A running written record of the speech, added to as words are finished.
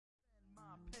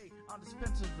On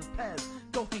dispensers of Pez,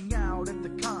 go hang out at the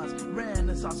cons,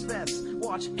 Renaissance fests,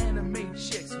 watch anime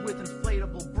chicks with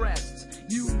inflatable breasts.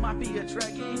 You might be a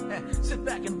Trekkie, sit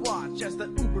back and watch as the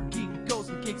uber geek goes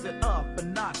and kicks it up a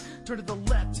notch. Turn to the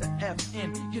letter F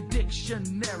in your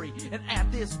dictionary and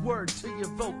add this word to your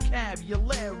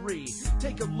vocabulary.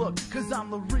 Take a look, cause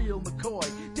I'm the real McCoy.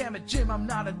 Damn it, Jim, I'm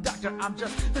not a doctor, I'm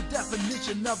just the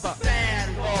definition of a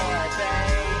fanboy,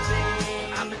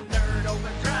 baby. I'm a nerd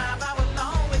overdrive, I will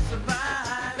always survive.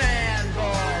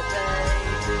 Fanboy,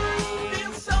 baby.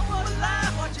 Feel so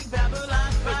alive watching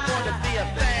Babylon 5. We're going to be a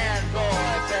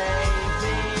fanboy,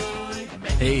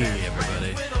 baby. Hey,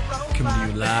 everybody. Coming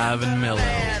to you live and mellow.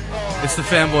 It's the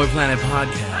Fanboy Planet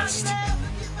Podcast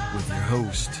with your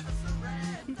host,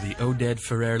 the Oded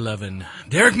Ferrer lovin'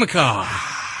 Derek McCaw.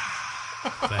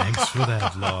 Thanks for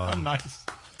that, Lon. Nice.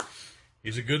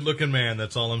 He's a good-looking man,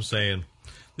 that's all I'm saying.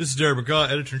 This is Derek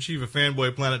McCaw, editor-in-chief of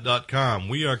FanboyPlanet.com.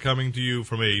 We are coming to you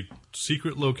from a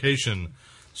secret location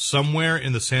somewhere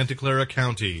in the Santa Clara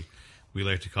County. We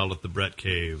like to call it the Brett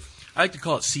Cave. I like to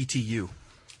call it CTU.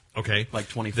 Okay. Like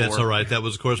 24. That's all right. That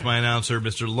was, of course, my announcer,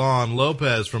 Mr. Lon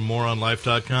Lopez from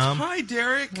MoreOnLife.com. Hi,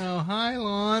 Derek. Oh, hi,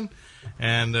 Lon.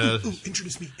 And,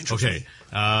 Introduce me. okay.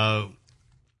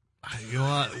 You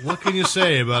know what can you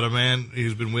say about a man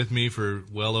who's been with me for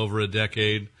well over a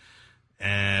decade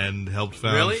and helped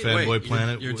found Fanboy Wait,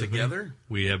 Planet? You're together?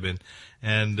 We have been.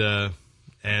 And there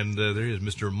he is,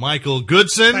 Mr. Michael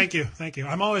Goodson. Thank you.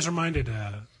 I'm always reminded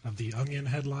of the Onion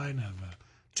headline of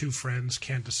two friends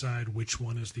can't decide which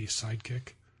one is the sidekick.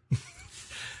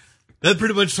 That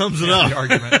pretty much sums it up. The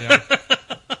argument, yeah.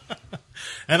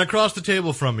 And across the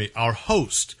table from me, our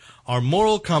host, our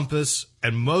moral compass,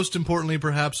 and most importantly,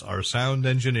 perhaps, our sound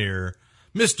engineer,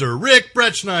 Mr. Rick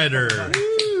Bretschneider.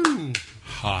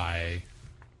 Hi.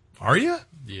 Are you?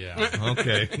 Yeah.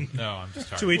 Okay. No, I'm just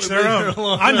tired. To each their own.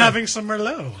 I'm having some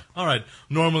Merlot. All right.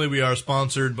 Normally, we are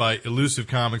sponsored by Elusive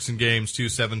Comics and Games,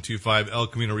 2725 El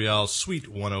Camino Real, Suite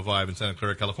 105 in Santa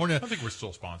Clara, California. I think we're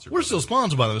still sponsored. We're still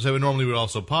sponsored by them. So normally we're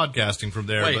also podcasting from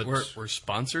there. Wait, but we're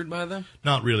sponsored by them?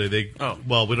 not really.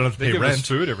 Well, we don't have to They pay give us rent.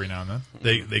 food every now and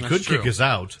then. They could true. kick us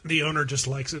out The owner just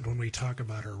likes it when we talk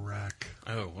about her rack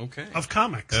Oh, okay. of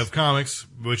comics. of comics,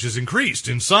 which has increased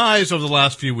in size over the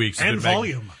last few weeks. It's And been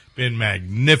volume. Been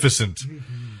magnificent.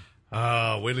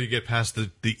 Wait till you get past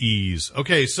the E's.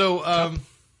 Okay, so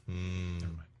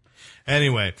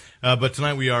anyway, but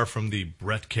tonight we are from the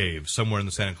Brett Cave, somewhere in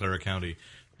the Santa Clara County,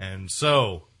 and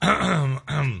so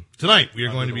tonight we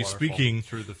are going to be speaking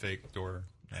through the fake door.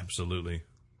 Absolutely,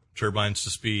 turbines to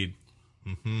speed.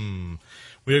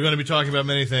 We are going to be talking about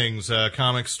many things.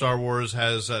 Comics, Star Wars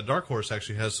has Dark Horse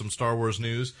actually has some Star Wars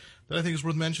news that I think is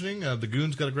worth mentioning. The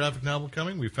Goon's got a graphic novel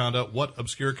coming. We found out what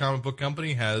obscure comic book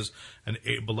company has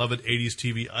a beloved 80s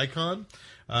TV icon.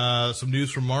 Some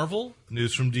news from Marvel,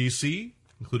 news from DC,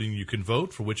 including you can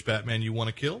vote for which Batman you want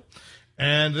to kill.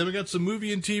 And then we got some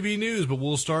movie and TV news, but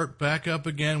we'll start back up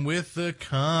again with the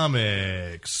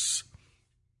comics.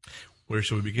 Where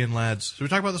shall we begin, lads? Should we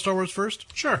talk about the Star Wars first?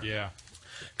 Sure. Yeah.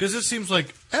 Because it seems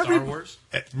like Star Wars?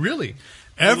 Really?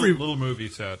 Every Little movie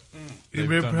set.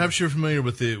 perhaps you're familiar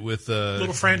with the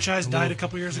Little franchise died a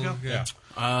couple years ago. Yeah.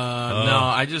 No,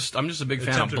 I'm just a big fan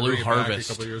of Attempted to Blue bring it back Harvest.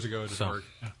 a couple years ago. It didn't So- work.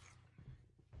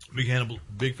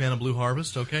 big fan of Blue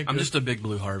Harvest. Okay, I'm good. just a big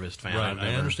Blue Harvest fan. Right, I've I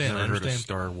never, understand, Never I heard understand. of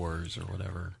Star Wars or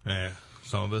whatever. Yeah,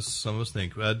 some of us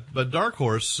think. But Dark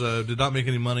Horse did not make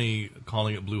any money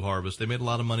calling it Blue Harvest. They made a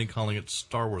lot of money calling it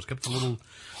Star Wars. Kept the little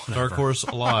Dark Horse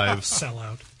alive.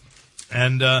 Sellout.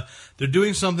 And they're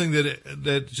doing something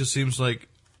that just seems like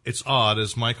it's odd,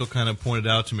 as Michael kind of pointed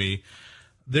out to me.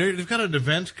 They've got an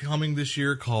event coming this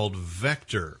year called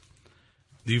Vector.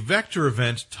 The Vector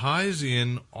event ties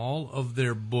in all of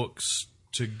their books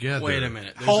together. Wait a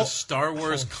minute. There's Hold- a Star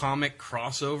Wars comic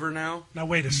crossover now? Now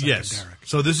wait a second, Yes. Derek.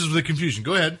 So this is the confusion.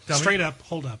 Go ahead. Tell me. Straight up,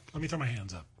 hold up. Let me throw my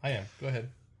hands up. I am. Go ahead.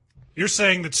 You're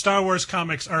saying that Star Wars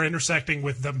comics are intersecting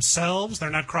with themselves? They're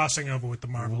not crossing over with the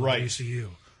Marvel Right. or DCU.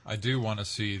 I do want to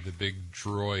see the big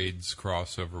droids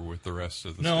crossover with the rest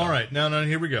of the No, stuff. all right. No,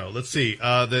 here we go. Let's see.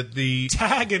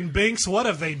 Tag and Binks, what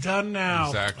have they done now?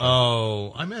 Exactly.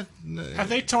 Oh, I meant... Have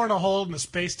they torn a hole in the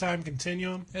space-time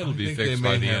continuum? It'll be think they fixed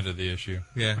may by the have. end of the issue.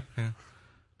 Yeah.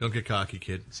 Don't get cocky,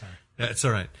 kid. Sorry. That's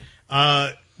all right.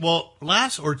 Well,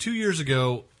 2 years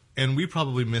ago, and we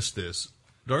probably missed this,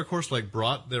 Dark Horse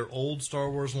brought their old Star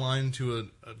Wars line to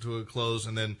a close,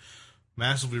 and then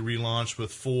massively relaunched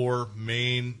with 4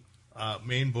 main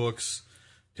books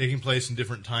taking place in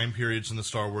different time periods in the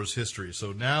Star Wars history.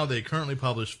 So now they currently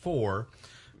publish 4: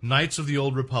 Knights of the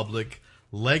Old Republic,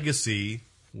 Legacy,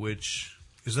 which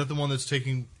is that the one that's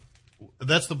taking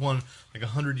That's the one, like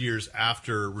 100 years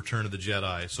after Return of the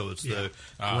Jedi. So it's the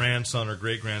grandson or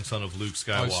great-grandson of Luke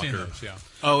Skywalker. I've seen those, yeah.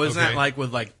 Oh, isn't that like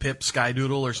with like Pip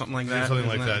Skydoodle or something like that? Something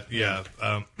Isn't like that, yeah.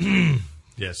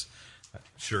 Yes.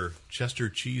 Sure. Chester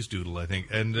Cheese Doodle, I think.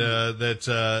 And Knights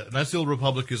of the Old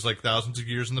Republic is like thousands of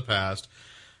years in the past.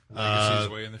 Legacy's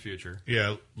way in the future.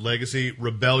 Yeah. Legacy,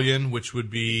 Rebellion, which would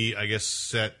be, I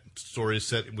guess, stories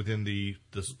set within the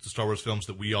Star Wars films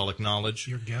that we all acknowledge.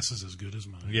 Your guess is as good as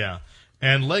mine. Yeah.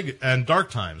 And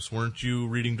Dark Times. Weren't you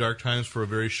reading Dark Times for a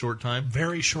very short time?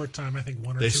 Very short time, I think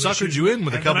 1 or 2 They issues. suckered you in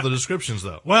with a couple of descriptions,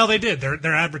 though. Well, they did.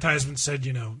 Their advertisement said,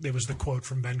 it was the quote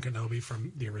from Ben Kenobi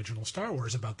from the original Star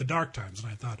Wars about the Dark Times.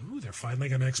 And I thought, ooh, they're finally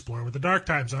going to explore what the Dark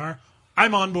Times are.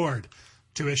 I'm on board.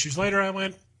 2 issues later, I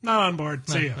went, not on board.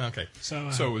 See ya. Okay. So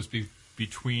it was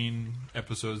between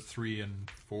episodes 3 and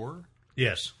 4?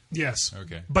 Yes. Yes.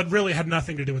 Okay. But really had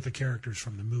nothing to do with the characters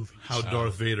from the movie. How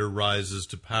Darth Vader rises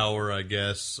to power, I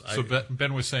guess. So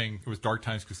Ben was saying it was Dark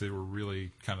Times because they were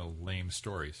really kind of lame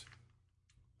stories.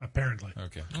 Apparently.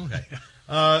 Okay.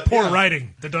 Poor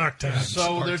writing, the Dark Times.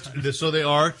 So they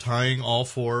are tying all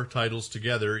 4 titles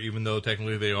together, even though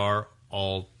technically they are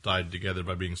all tied together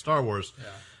by being Star Wars.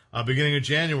 Yeah. Beginning of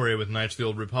January with Knights of the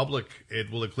Old Republic,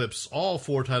 it will eclipse all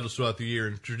 4 titles throughout the year,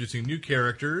 introducing new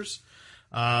characters.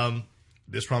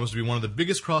 This promises to be one of the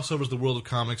biggest crossovers the world of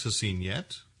comics has seen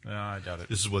yet. I doubt it.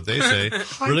 This is what they say.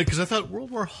 Really? Because I thought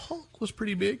World War Hulk was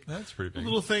pretty big. That's pretty big. A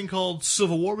little thing called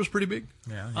Civil War was pretty big.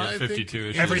 Yeah, 52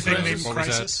 issues. Everything named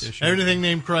Crisis. Everything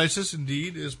named Crisis,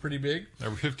 indeed, is pretty big. There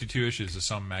were 52 issues of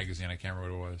some magazine. I can't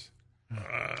remember what it was.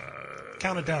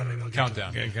 Count it down. Maybe I'll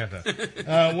get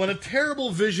Countdown. When a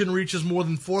terrible vision reaches more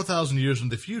than 4,000 years in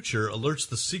the future, alerts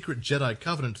the secret Jedi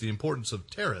Covenant to the importance of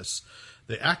Terrace,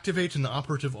 they activate an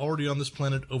operative already on this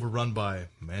planet overrun by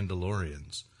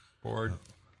Mandalorians. Bored.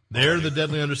 They're the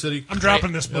deadly Undercity. I'm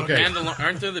dropping this book. Okay.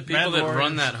 Aren't there the people that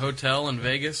run that hotel in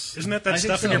Vegas? Isn't that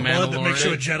stuff so. in your blood that makes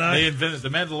you a Jedi? The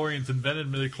Mandalorians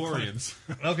invented midichlorians.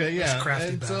 Okay, yeah. Those crafty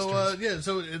And so,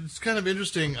 so it's kind of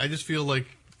interesting. I just feel like,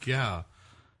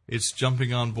 it's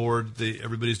jumping on board.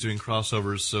 Everybody's doing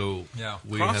crossovers, so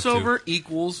we Crossover have to.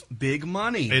 equals big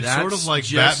money. It's That's sort of like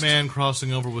just Batman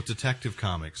crossing over with Detective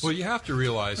Comics. Well, you have to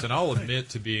realize, and I'll admit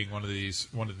to being one of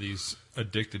these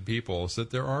addicted people, is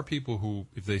that there are people who,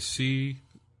 if they see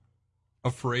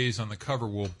a phrase on the cover,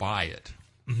 will buy it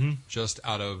just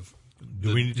out of.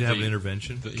 Do we need to have an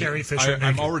intervention? Carrie Fisher.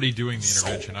 I'm already doing the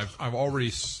intervention. I've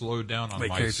already slowed down on my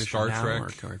Carrie Fisher Star now Trek or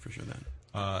Carrie Fisher then?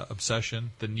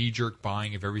 obsession, the knee-jerk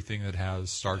buying of everything that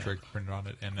has Star Trek printed on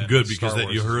it. And then Good, because Star that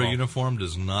Wars as Uhura well. uniform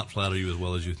does not flatter you as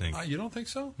well as you think. You don't think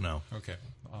so? No. Okay.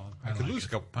 I could lose a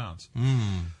couple pounds.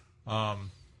 Mm.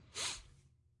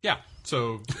 Yeah.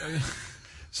 So,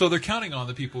 so they're counting on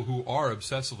the people who are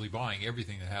obsessively buying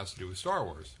everything that has to do with Star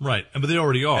Wars. Right, but they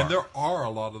already are. And there are a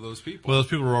lot of those people. Well, those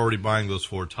people are already buying those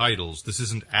 4 titles. This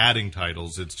isn't adding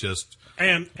titles. It's just...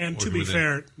 And to be within.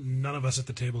 fair, none of us at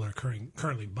the table are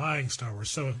currently buying Star Wars.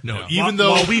 So No, even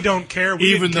though... while we don't care,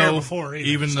 we didn't care before either.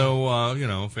 Even though,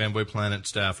 Fanboy Planet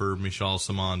staffer Michal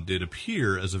Saman did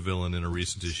appear as a villain in a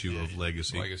recent issue of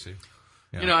Legacy.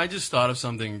 Yeah. You know, I just thought of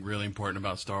something really important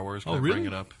about Star Wars. Can I really? bring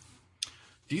it up?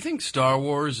 Do you think Star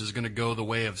Wars is going to go the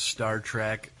way of Star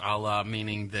Trek, a la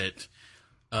meaning that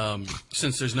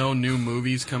since there's no new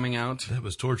movies coming out, That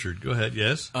was tortured. Go ahead,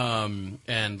 yes?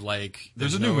 and like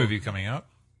There's a new movie coming out.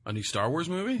 a new Star Wars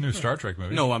movie? New Star Trek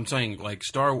movie. No, I'm saying like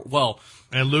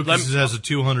And Lucas has a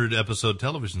 200-episode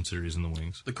television series in the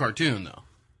wings. the cartoon though.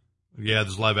 Yeah,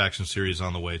 there's a live-action series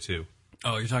on the way, too.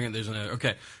 Oh, you're talking. There's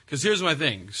okay. Because here's my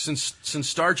thing. Since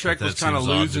Star Trek That was kind of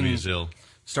seems odd to me, losing, Zill.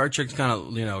 Star Trek's kind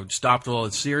of stopped all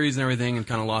its series and everything, and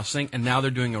kind of lost sync. And now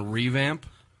they're doing a revamp,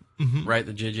 right?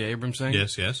 The J.J. Abrams thing.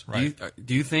 Yes, right.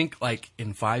 Do you think like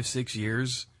in 5-6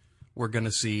 years we're going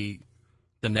to see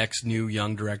the next new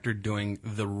young director doing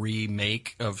the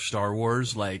remake of Star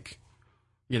Wars, like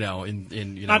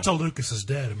Not till Lucas is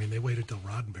dead. I mean, they waited till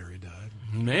Roddenberry died.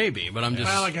 maybe, but I'm just.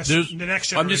 Well, I guess the next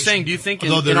generation. I'm just saying. Do you think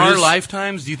in Although our is-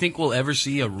 lifetimes, do you think we'll ever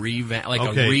see a revamp, like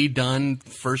a redone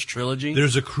first trilogy?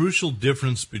 There's a crucial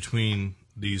difference between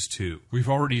these two. We've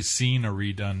already seen a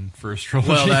redone first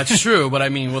trilogy. Well, that's true, but I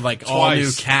mean, with like all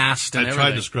new cast and I everything.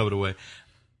 tried to scrub it away.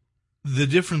 The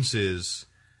difference is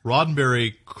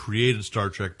Roddenberry created Star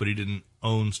Trek, but he didn't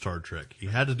own Star Trek. He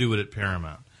had to do it at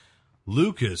Paramount.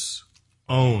 Lucas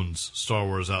owns Star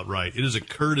Wars outright. It is a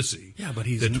courtesy. Yeah, but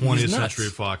he's that 20th he's nuts.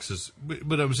 Century Fox is.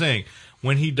 But I'm saying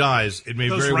when he dies, it may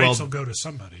those very rights well. will go to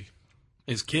somebody.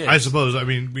 His kids. I suppose. I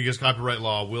mean, because copyright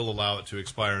law will allow it to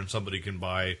expire, and somebody can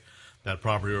buy that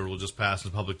property, or it will just pass in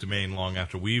the public domain long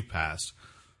after we've passed.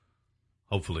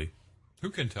 Hopefully. Who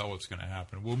can tell what's going to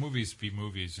happen? Will movies be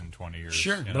movies in 20 years?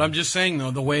 Sure, you but know? I'm just saying, though,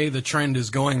 the way the trend is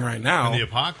going right now. And the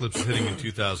apocalypse is hitting in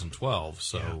 2012,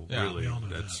 so Yeah, really, we all know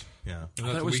that's yeah.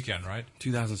 That's the was- weekend, right?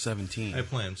 2017. I have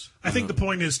plans. I think the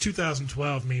point is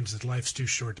 2012 means that life's too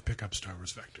short to pick up Star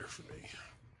Wars Vector for me.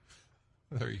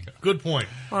 There you go. Good point.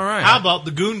 All right. How about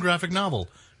the Goon graphic novel,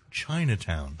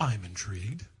 Chinatown? I'm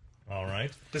intrigued. All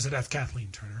right. Does it have Kathleen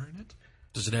Turner in it?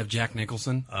 Does it have Jack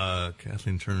Nicholson?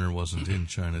 Kathleen Turner wasn't in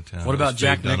Chinatown. What about It's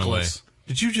Jack Faye Dunaway. Nicholas?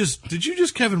 Did you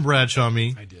just Kevin Bradshaw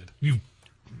me? I did. You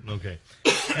okay?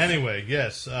 Anyway,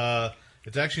 yes.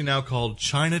 It's actually now called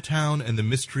Chinatown and the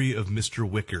Mystery of Mr.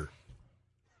 Wicker.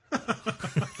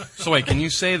 So wait, can you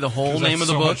say the whole That's name of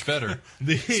the so book? much better.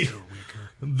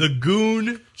 The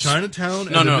Goon Chinatown.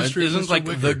 No, and the no, it Mystery of isn't Mr. like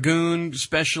Wicker. the Goon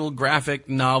special graphic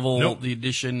novel, Nope. the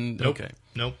edition. Nope. Okay.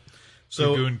 Nope. So,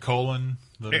 So Goon colon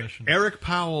the mission. Eric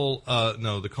Powell.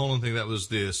 No, the colon thing that was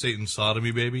the Satan sodomy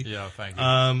baby. Yeah, thank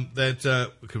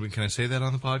you. Can I say that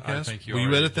on the podcast? I think you Will you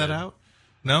already edit that did. out?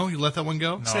 No, you let that one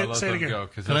go. No, Say- I let say it them again. go.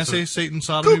 'Cause Can I that's say a- Satan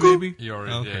sodomy baby? You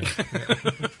already did.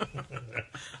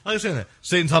 I was saying that.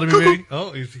 Satan sodomy baby.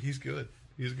 Oh, he's good.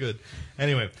 He's good.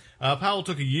 Anyway, Powell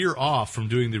took a year off from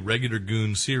doing the regular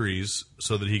Goon series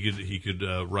so that he could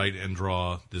write and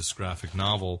draw this graphic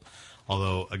novel.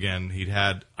 Although, again,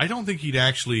 I don't think he'd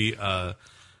actually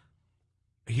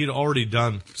he'd already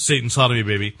done Satan sodomy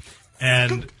baby,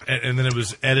 and then it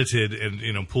was edited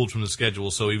and pulled from the schedule.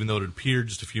 So even though it had appeared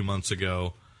just a few months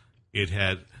ago, it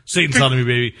had Satan sodomy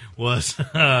baby was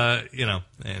anyway.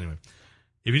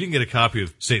 If you didn't get a copy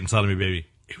of Satan sodomy baby,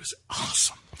 it was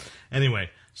awesome. Anyway,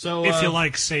 so If you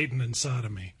like Satan and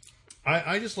sodomy.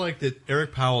 I just like that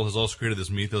Eric Powell has also created this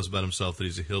mythos about himself that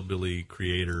he's a hillbilly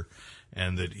creator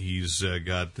and that he's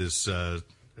got this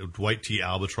Dwight T.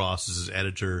 Albatross as his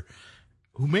editor,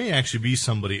 who may actually be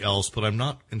somebody else, but I'm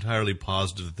not entirely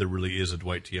positive that there really is a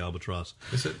Dwight T. Albatross.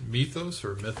 Is it mythos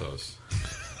or mythos?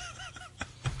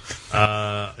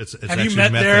 It's Have actually you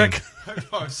met methane. Derek?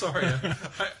 I'm sorry.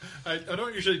 I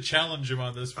don't usually challenge him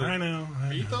on this, but I know.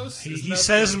 mythos? He Isn't that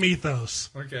says the- mythos.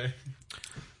 Okay.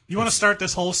 You want to start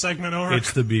this whole segment over?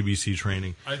 It's the BBC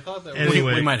training. I thought that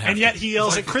Anyway, We might have and to. yet he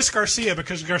yells at Chris Garcia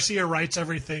because Garcia writes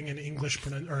everything in English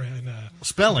or in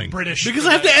spelling. British. Because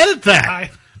I have to edit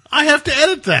that. I have to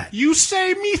edit that. You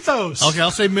say mythos. Okay,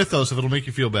 I'll say mythos if it'll make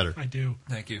you feel better. I do.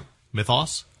 Thank you.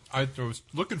 Mythos? I was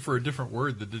looking for a different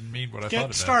word that didn't mean what I thought it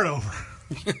meant. Start over.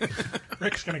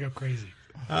 Rick's going to go crazy.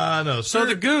 No. So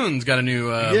the Goon's got a new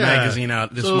magazine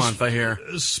out this month, I hear.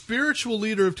 Spiritual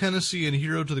leader of Tennessee and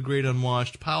hero to the great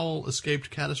unwashed, Powell escaped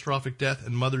catastrophic death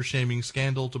and mother-shaming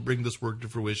scandal to bring this work to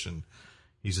fruition.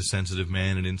 He's a sensitive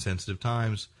man in insensitive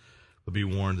times, but be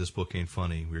warned, this book ain't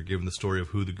funny. We are given the story of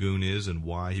who the Goon is and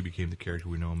why he became the character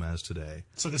we know him as today.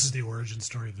 So this is the origin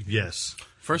story of the Goon. Yes.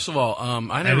 First of all, I And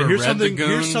never here's read something, the Goon.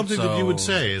 here's something that you would so-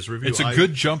 say as a review. It's a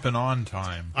good jumping on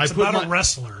time. I It's put about my, a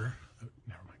wrestler.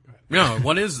 Never mind. Go ahead.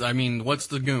 No, what's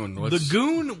the Goon? The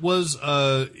Goon was,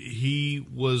 he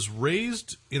was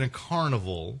raised in a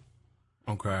carnival.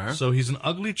 Okay. So he's an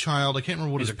ugly child. I can't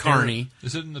remember what He's a his parent- carny.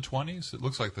 Is it in the 20s? It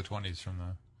looks like the 20s from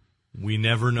the... We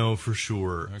never know for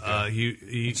sure. Okay.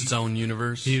 It's its own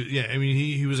universe.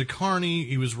 He was a carny.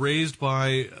 He was raised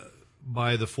by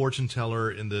the fortune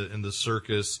teller in the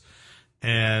circus,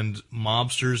 and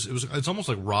mobsters. It's almost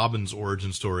like Robin's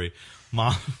origin story.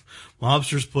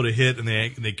 Mobsters put a hit and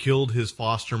they killed his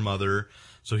foster mother,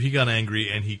 so he got angry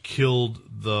and he killed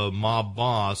the mob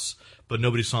boss. But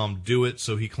nobody saw him do it,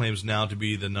 so he claims now to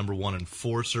be the #1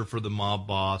 enforcer for the mob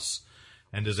boss,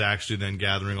 and is actually then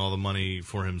gathering all the money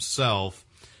for himself.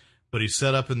 But he's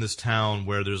set up in this town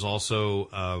where there's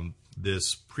also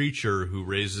this preacher who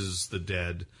raises the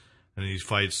dead, and he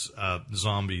fights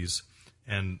zombies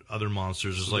and other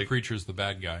monsters. There's So like the preacher's the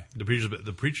bad guy. the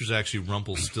preacher's actually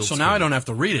Rumpelstiltskin. So now I don't have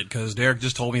to read it because Derek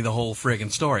just told me the whole friggin'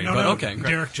 story. No, but no, okay, great.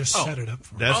 Derek just set it up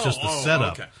for me. That's just the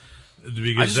setup. Okay.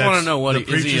 Because I just want to know what the is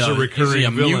preacher's he a recurring is he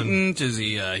a villain. mutant? Is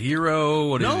he a hero?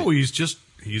 What is No, he?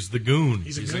 he's the Goon.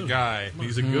 He's He's a goon. guy.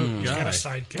 He's a good He's got guy. a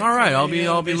sidekick. All right, I'll be They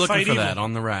looking fight for evil. that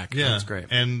on the rack. Yeah, That's great.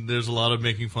 And there's a lot of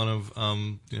making fun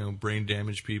of brain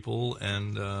damaged people,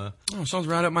 and Oh, sounds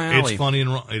right up my alley. it's funny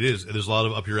and it is. There's a lot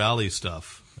of up your alley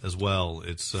stuff as well.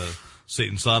 It's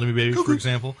Satan sodomy baby, for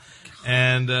example,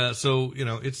 and so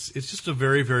it's just a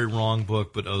very, very wrong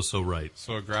book, but oh so right.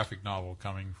 So a graphic novel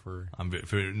coming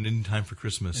In time for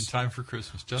Christmas. in time for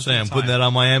Christmas. Just Say in I'm time. putting that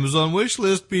on my Amazon wish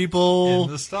list, people. In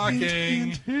the stocking.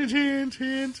 Hint, hint, hint,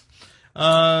 hint.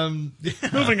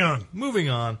 Moving on. Moving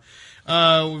on.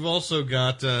 We've also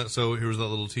got so here's that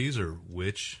little teaser.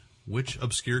 Which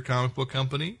obscure comic book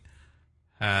company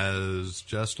has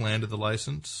just landed the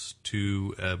license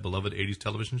to a beloved 80s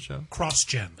television show.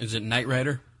 Cross-gen. Is it Knight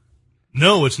Rider?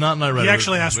 No, it's not Knight Rider. He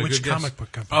actually asked But which good guess. comic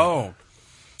book company. Oh,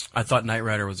 I thought Knight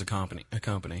Rider was a company.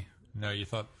 No, you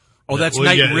thought. Oh, that's Well,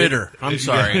 Knight yeah, Ritter. I'm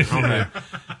sorry. Okay.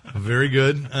 Very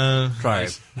good. Try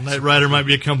it. Knight Rider might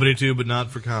be a company too, but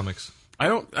not for comics.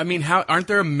 How aren't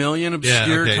there a million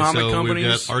obscure comic so companies?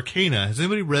 we've got Arcana. Has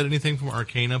anybody read anything from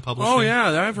Arcana Publishing? Oh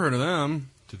yeah, I've heard of them.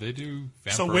 Did they do?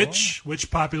 So which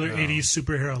popular 80s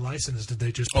superhero license did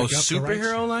they just pick Oh, up the rights?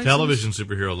 superhero license? Television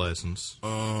superhero license.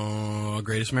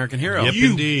 Greatest American Hero. Yep,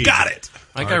 You indeed. got it.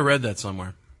 I think I read that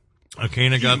somewhere.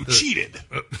 Arcana got You the cheated.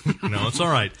 No, it's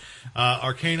all right.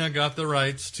 Arcana got the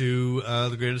rights to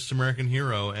the Greatest American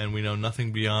Hero, and we know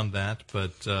nothing beyond that.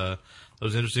 But it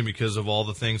was interesting because of all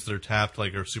the things that are tapped,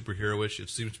 like are superhero-ish. It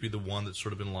seems to be the one that's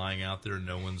sort of been lying out there and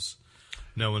no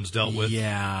one's dealt with.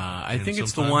 Yeah, I in think some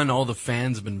it's the time. one all the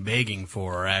fans have been begging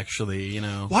for, actually, you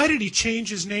know. Why did he change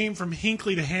his name from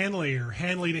Hinckley to Hanley or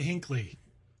Hanley to Hinckley?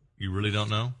 You really don't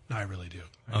know? No, I really do.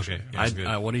 Okay, that's good.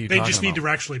 What are you They talking just need about?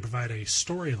 to actually provide a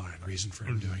storyline reason for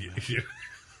him doing that.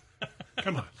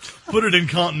 Come on. Put it in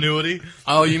continuity.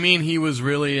 Oh, you mean he was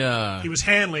really, He was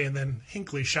Hanley, and then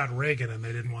Hinckley shot Reagan, and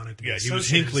they didn't want it to be Yeah, he was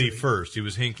associated Hinckley with it. first. He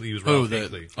was Ralph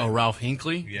Hinckley. Ralph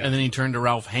Hinckley? Yeah. And then he turned to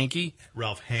Ralph Hankey?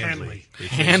 Ralph Handley. Handley. They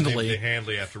changed his name Handley. to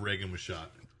Handley after Reagan was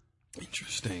shot.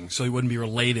 Interesting. So he wouldn't be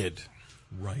related.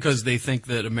 Right. Because they think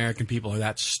that American people are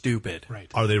that stupid. Right.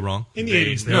 Are they wrong? In the They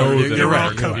 80s, know you're that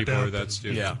right. American Coked people up are that and-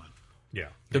 stupid. Yeah. Yeah.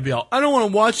 They'd be all, I don't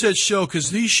want to watch that show because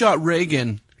he shot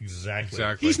Reagan. Exactly.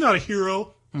 Exactly. He's not a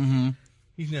hero,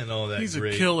 He's not all that He's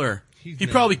great. a killer. He's He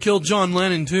not- probably killed John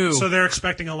Lennon, too. so they're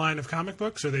expecting a line of comic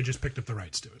books, or they just picked up the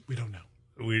rights to it. We don't know.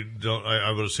 We don't. I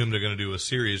would assume they're going to do a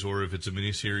series, or if it's a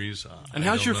miniseries. And I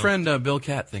how's don't your know. friend Bill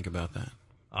Catt think about that?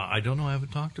 I don't know. I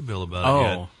haven't talked to Bill about it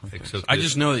yet. Okay. Except I that-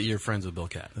 just know that you're friends with Bill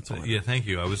Catt. That's all. I know. Yeah, thank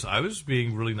you. I was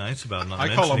being really nice about not I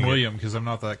call him mentioning it. William because I'm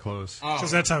not that close.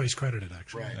 Because that's how he's credited,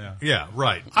 actually. Yeah. Yeah,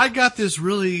 right. I got this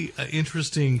really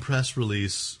interesting press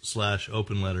release /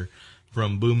 open letter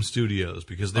from Boom Studios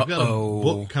because they've got a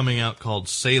book coming out called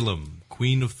Salem,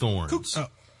 Queen of Thorns. Oh, sorry.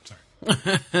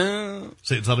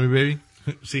 Say it's not me, baby.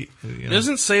 See, you know.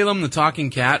 Isn't Salem the talking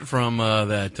cat from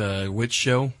that witch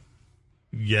show?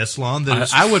 Yes, Lon. That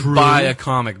is I would true. buy a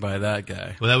comic by that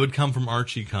guy. Well, that would come from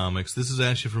Archie Comics. This is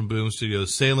actually from Boom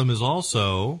Studios. Salem is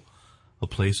also a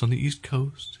place on the East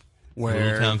Coast. Where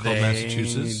little town called they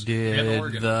Massachusetts. did And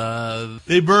Oregon. the...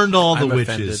 They burned all the I'm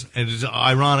witches. And it's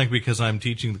ironic because I'm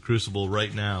teaching the Crucible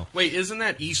right now. Wait, isn't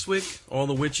that Eastwick? All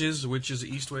the witches of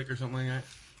Eastwick or something like that?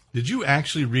 Did you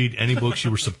actually read any books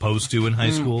you were supposed to in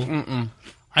high school?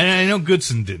 I know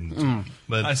Goodson didn't.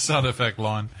 But Nice sound effect,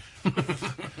 Lon.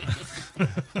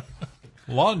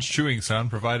 Lon's chewing sound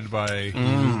provided by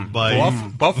by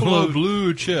Buffalo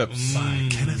Blue chips.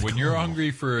 When you're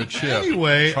hungry for a chip,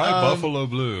 Anyway, try Buffalo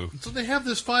Blue. So they have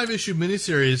this 5-issue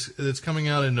miniseries that's coming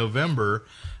out in November,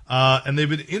 and they've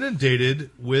been inundated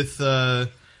with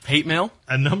Hate mail?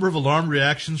 a number of alarm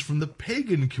reactions from the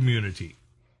pagan community.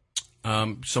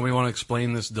 Somebody want to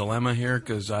explain this dilemma here?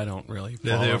 Because I don't really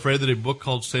follow. They're afraid that a book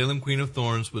called Salem, Queen of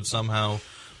Thorns would somehow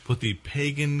put the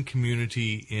pagan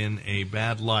community in a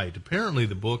bad light. Apparently,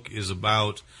 the book is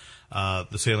about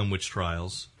the Salem witch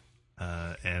trials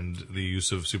and the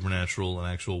use of supernatural and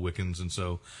actual Wiccans, and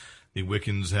so the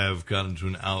Wiccans have gotten to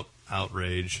an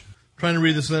outrage. Trying to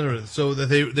read this letter, so that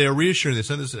they are reassuring. They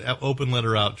sent this open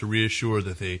letter out to reassure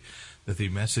that the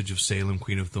message of Salem,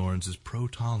 Queen of Thorns, is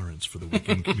pro-tolerance for the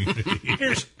Wiccan community.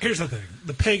 Here's the thing: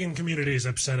 the pagan community is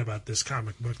upset about this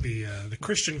comic book. The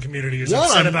Christian community is Well,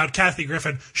 upset I'm- about Kathy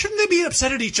Griffin. Shouldn't they be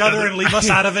upset at each other and leave us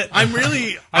out of it? I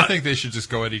think they should just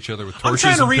go at each other with I'm torches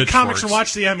trying to and read comics and pitchforks.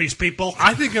 watch the Emmys, people.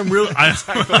 I think I'm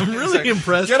really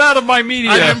impressed. Get out of my media.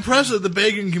 I'm impressed that the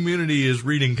pagan community is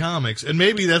reading comics, and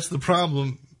maybe that's the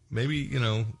problem. Maybe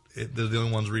they're the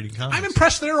only ones reading comics. I'm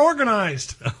impressed they're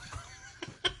organized.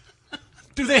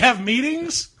 Do they have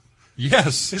meetings?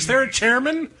 Yes, Is there a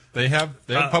chairman? they have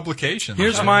publications.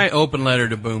 Here's my open letter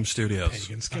to Boom Studios.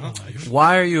 Pagans get a life.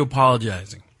 Why are you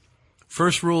apologizing?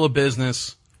 First rule of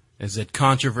business is that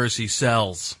controversy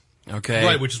sells. Okay?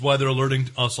 Right, which is why they're alerting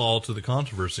us all to the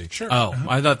controversy. Sure. Oh,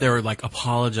 I thought they were like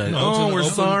apologizing. No, it's an We're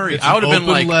open- sorry. It's I would an have been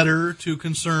open like, letter to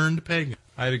concerned pagan.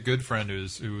 I had a good friend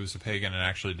who was a pagan and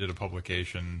actually did a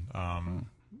publication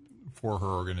for her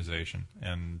organization,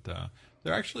 and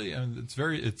they're actually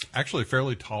it's actually a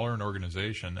fairly tolerant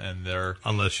organization, and they're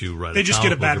Unless you write They a just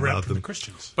get a comic bad book rep about from the them.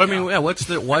 Christians. but I mean, yeah, what's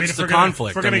the if we're gonna-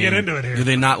 conflict? if we're gonna I mean, get into it here. Do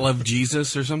they not love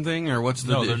Jesus or something, or what's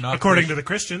the? no, they're not. According Christian. to the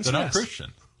Christians, They're not yes.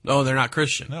 Christian. Oh, they're not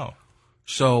Christian. No,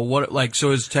 So what? Like,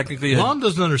 so is technically Lon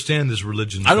doesn't understand this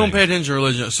religion. I don't thing. pay attention to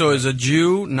religion. So is a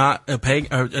Jew not a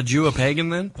pagan? A Jew a pagan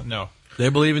then? No. They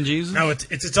believe in Jesus? No, it's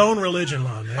its own religion,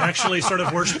 Lon. They actually sort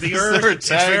of worship the earth. It's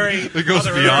very that goes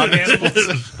Mother beyond Earth and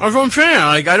animals. That's what I'm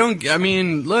saying. Like, I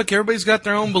mean, look, everybody's got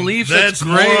their own beliefs. That's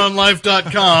great.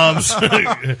 moronlife.com. What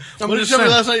did you just tell me saying.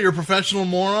 last night? You're a professional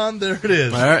moron? There it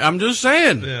is. All right, I'm just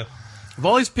saying. Yeah. If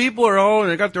all these people are all,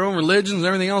 they got their own religions and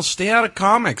everything else, stay out of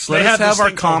comics. Let They us have have this our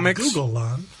thing called comics. Google,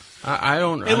 Lon. I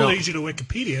don't. It'll lead you to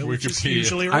Wikipedia, which is Wikipedia.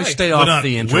 usually I right. stay But off not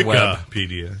the interweb.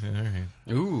 Wikipedia. All right.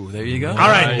 Ooh, there you go. All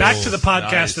right, Nice. back to the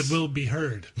podcast Nice. that will be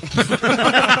heard.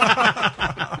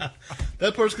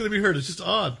 That part's going to be heard. It's just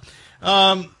odd.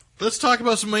 Let's talk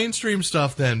about some mainstream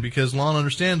stuff then, because Lon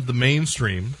understands the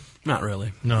mainstream. Not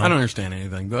really. No. I don't understand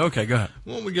anything. But okay, go ahead.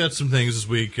 Well, we got some things this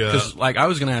week. Because, like, I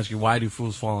was going to ask you, why do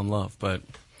fools fall in love? But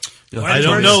you'll Why I have to-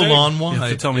 don't Hard know, to say. Lon. you'll have Why?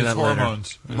 to tell me It's that later.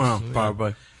 hormones. Well,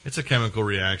 probably. It's a chemical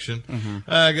reaction.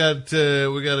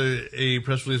 Mm-hmm. We got a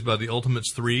press release about the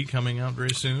Ultimates 3 coming out very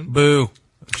soon. Boo.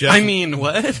 Jeff, I mean,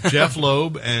 what? Jeff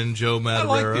Loeb and Joe I Madureira.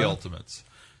 like the Ultimates.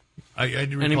 I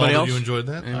do recall Anybody that else? you enjoyed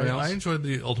that. Anybody else? I enjoyed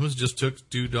the Ultimates. Just took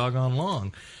too doggone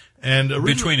long. And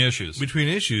Between issues. Between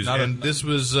issues. Not a- And this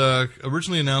was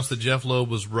originally announced that Jeff Loeb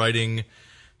was writing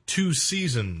 2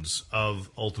 seasons of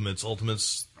Ultimates.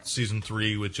 Ultimates Season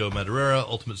 3 with Joe Madureira,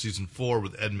 Ultimate Season 4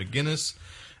 with Ed McGuinness.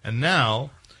 And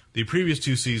now, the previous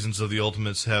 2 seasons of the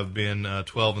Ultimates have been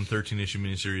 12 and 13 issue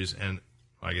miniseries, and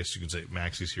I guess you could say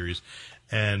maxi series.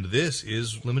 And this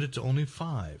is limited to only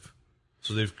 5.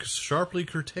 So they've sharply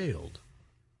curtailed.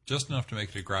 Just enough to make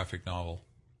it a graphic novel.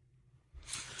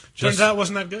 Turns out it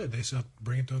wasn't that good. They said,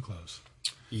 bring it to a close.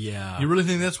 Yeah. You really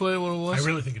think that's what it was? I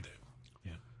really think it did.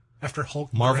 Yeah. After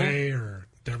Hulk Marvel? Gray or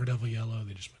Daredevil Yellow,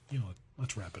 they just,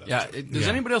 let's wrap it up. Yeah. Does Yeah.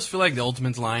 anybody else feel like the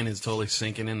Ultimates line is totally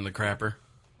sinking into the crapper?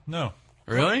 No.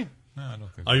 Really? No, I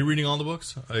don't think Are you reading all the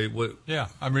books? Yeah,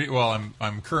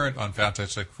 I'm current on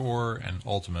Fantastic Four and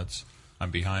Ultimates.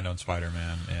 I'm behind on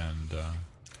Spider-Man and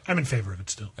I'm in favor of it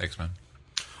still. X-Men.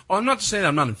 Well, I'm not saying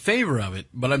I'm not in favor of it,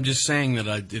 but I'm just saying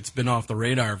that it's been off the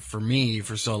radar for me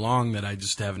for so long that I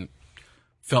just haven't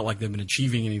felt like they've been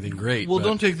achieving anything great. Well, but-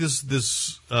 don't take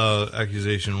this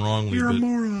accusation wrongly. You're a but,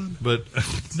 moron. But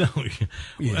no,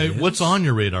 Yes. what's on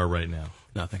your radar right now?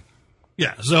 Nothing.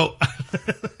 Yeah, so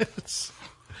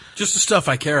Just the stuff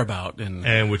I care about.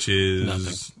 and which is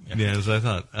Nothing. yeah, as I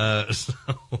thought. So,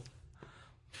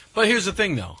 But here's the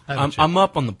thing, though. Haven't you? I'm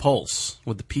up on the pulse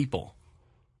with the people.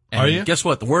 And Are you? Guess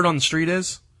what? The word on the street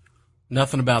is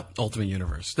nothing about Ultimate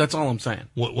Universe. That's all I'm saying.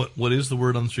 what is the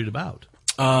word on the street about?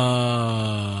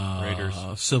 Raiders.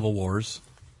 Civil Wars,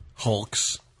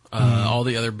 Hulks, all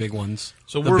the other big ones.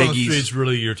 So the word on the biggies. street's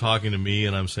really you're talking to me,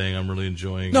 and I'm saying I'm really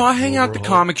enjoying. No, I hang out at the World.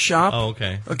 comic shop. Oh,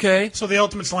 okay. Okay. So the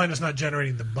Ultimates line is not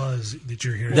generating the buzz that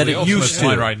you're hearing. That The it Ultimates used to.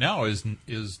 line right now is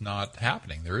not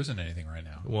happening. There isn't anything right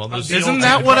now. Well, there's The Isn't Ultimate-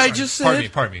 that what I sorry. just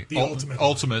said? Pardon me. The Ultimate.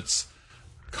 Ultimates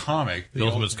comic. the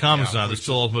Ultimates comics now. yeah, There's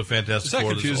still Ultimate Fantastic Is that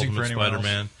Four. There's confusing Ultimate for anyone else?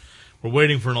 Spider-Man. We're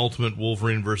waiting for an Ultimate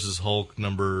Wolverine versus Hulk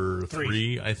number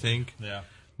 3, I think. Yeah.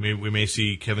 We may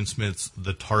see Kevin Smith's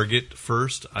The Target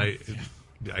first. I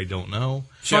don't know.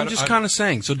 So I'm just kind of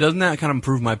saying. So doesn't that kind of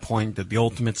prove my point that the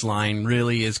Ultimates line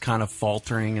really is kind of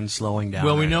faltering and slowing down?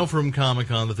 Well, we right know from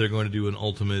Comic-Con that they're going to do an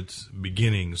Ultimate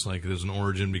Beginnings, like there's an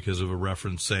origin because of a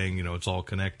reference saying, it's all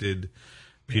connected.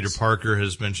 Peter Parker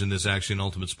has mentioned this actually in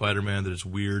Ultimate Spider-Man, that it's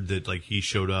weird that like he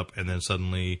showed up and then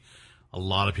suddenly a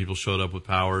lot of people showed up with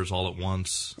powers all at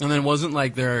once. And then wasn't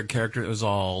like their character that was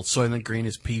all Soylent Green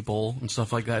is people and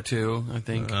stuff like that too, I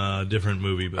think. Different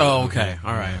movie, but Oh, okay.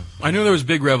 All right. I knew there was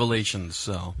big revelations,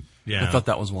 so Yeah. I thought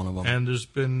that was one of them. And there's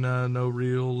been no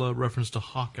real reference to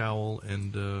Hawk Owl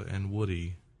and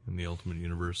Woody in the Ultimate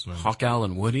Universe. And Hawk Owl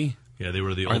and Woody? yeah, they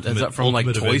were the Is Ultimate. that from like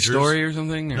Ultimate Toy Avengers. Story or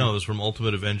something? Or? No, it was from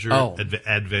Ultimate Avenger Oh.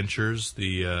 Adventures.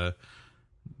 The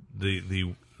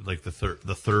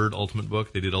third Ultimate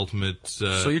book. They did Ultimate.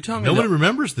 So you're telling me nobody that-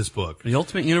 remembers this book? The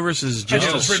Ultimate Universe is I just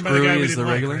know, as it's written by the guy screwy we as the didn't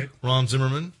like, regular? right? Ron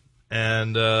Zimmerman,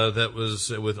 and that was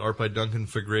with art by Duncan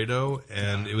Fegredo,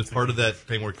 and it was part of that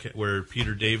thing where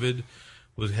Peter David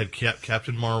had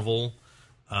Captain Marvel,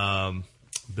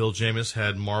 Bill Jamis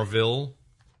had Marvel,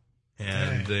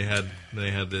 and they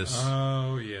had this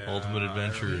Oh yeah. Ultimate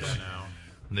Adventures.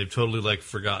 And they've totally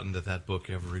forgotten that book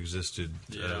ever existed.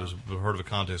 Yeah. It was part of a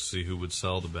contest to see who would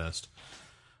sell the best.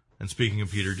 And speaking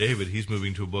of Peter David, he's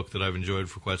moving to a book that I've enjoyed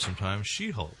for quite some time,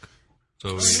 She-Hulk.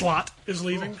 So Slot is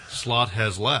leaving. Slott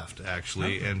has left,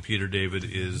 actually, and Peter David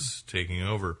is taking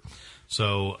over.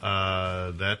 So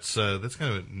that's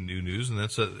kind of new news, and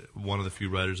that's one of the few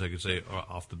writers I could say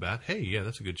off the bat, hey, yeah,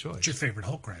 that's a good choice. It's your favorite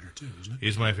Hulk writer, too, isn't it?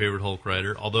 He's my favorite Hulk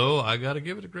writer, although I got to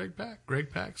give it to Greg Pak.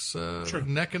 Greg Pak's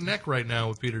neck and neck right now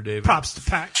with Peter David. Props to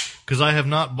Pack. Because I have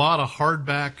not bought a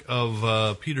hardback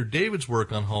of Peter David's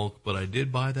work on Hulk, but I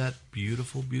did buy that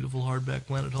beautiful, beautiful hardback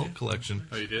Planet Hulk collection.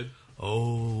 Oh, you did?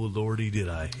 Oh, lordy, did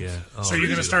I? Yeah. Oh, So you're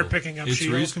going to start picking up It's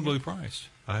She-Hulk? reasonably priced.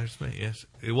 Yes,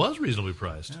 it was reasonably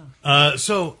priced. Yeah.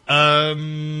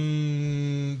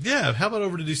 Yeah, how about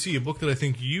over to DC, a book that I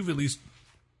think you've at least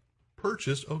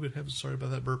purchased. Oh, good heavens, sorry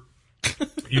about that burp.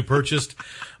 You purchased,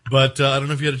 but I don't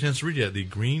know if you had a chance to read it yet. The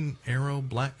Green Arrow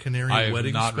Black Canary I have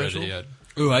Wedding not Special. read it yet.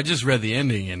 Ooh, I just read the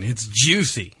ending, and it's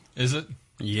juicy. Is it?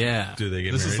 Yeah. Do they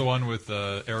get This married? is the one with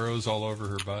arrows all over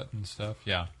her butt and stuff?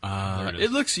 Yeah. There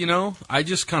It looks, I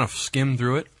just kind of skimmed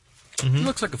through it. Mm-hmm. It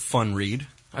looks like a fun read.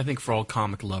 I think for all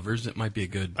comic lovers, it might be a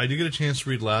good... I did get a chance to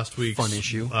read last week's Fun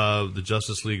issue. The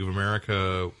Justice League of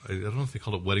America. I don't know if they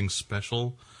called it Wedding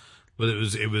Special, but it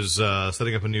was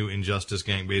setting up a new Injustice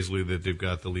gang. Basically, that they've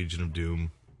got the Legion of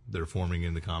Doom. They're forming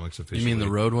in the comics officially. You mean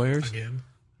the Road Warriors?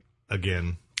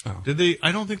 Again. Oh. Did they?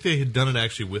 I don't think they had done it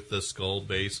actually with the skull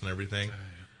base and everything.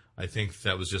 I think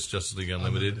that was just Justice League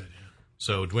Unlimited.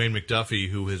 So Dwayne McDuffie,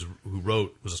 who was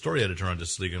a story editor on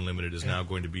Justice League Unlimited, is now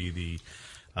going to be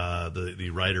the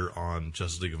writer on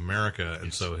Justice League of America,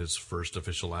 and so his first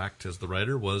official act as the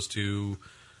writer was to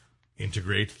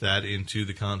integrate that into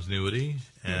the continuity,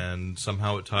 and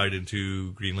somehow it tied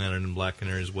into Green Lantern and Black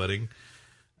Canary's wedding.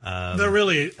 They're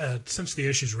really, since the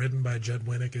issue's written by Judd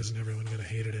Winnick, isn't everyone going to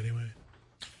hate it anyway?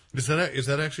 Is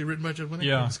that actually written by Judd Winnick?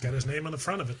 Yeah. It's got his name on the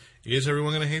front of it. Is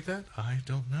everyone going to hate that? I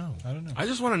don't know. I don't know. I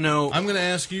just want to know, I'm going to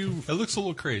ask you. It looks a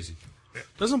little crazy.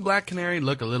 doesn't Black Canary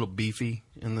look a little beefy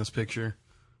in this picture?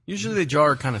 Usually they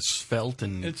are kind of svelte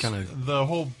and It's kind of... the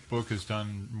whole book is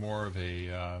done more of a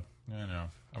I don't know.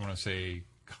 I want to say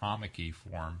comic-y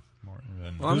form more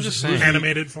than Well, I'm just saying.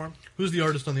 Animated form. Who's the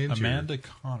artist on the interior?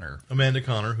 Amanda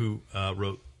Connor. Who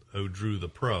drew the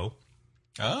Pro.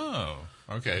 Oh,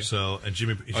 okay. So and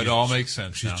Jimmy. It all makes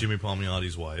sense. She's now. Jimmy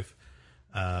Palmiotti's wife.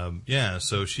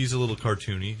 So she's a little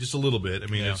cartoony, just a little bit. I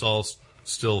mean, Yeah. it's all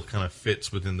still kind of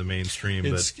fits within the mainstream.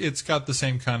 It's got the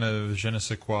same kind of je ne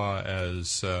sais quoi as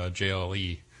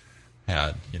JLE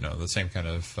had. The same kind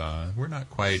of. We're not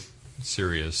quite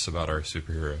serious about our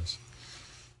superheroes.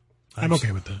 I'm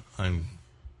okay with that.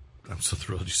 I'm so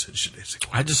thrilled you said je ne sais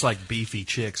quoi. I just like beefy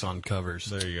chicks on covers.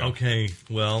 There you go. Okay,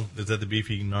 well, is that the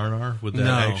beefy Narnar? Would that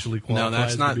No, actually qualify? no,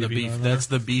 that's as not the beefy beef. Narnar? That's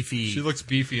the beefy... She looks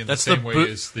beefy in That's the same the way bo-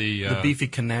 as the beefy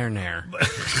Canarnair.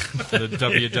 the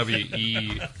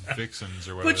WWE Vixens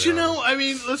or whatever. But they are. I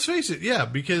mean, let's face it, yeah,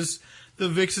 because the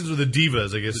Vixens or the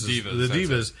Divas, I guess. The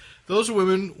Divas, those are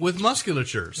women with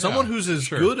musculature. Someone who's as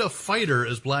sure. good a fighter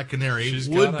as Black Canary She's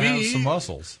would gotta be. have some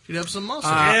muscles. She'd have some muscle.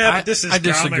 Yeah, I- but this is I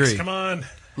comics. disagree. Come on.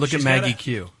 Look She's at Maggie gotta-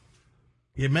 Q.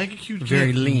 Yeah, Maggie Q can't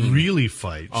Very lean. really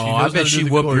fight. Oh, She I knows bet how to do she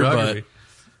the whooped your choreography. butt.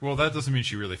 Well, that doesn't mean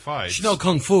she really fights. She know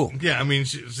kung fu. Yeah, I mean,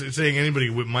 saying anybody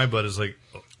whip my butt is like,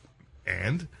 oh,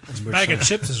 and? Bag of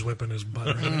chips is whipping his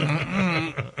butt.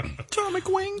 Atomic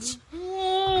wings.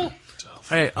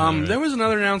 Hey, there was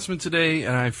another announcement today,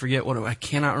 and I forget what I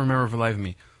cannot remember for the life of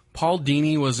me. Paul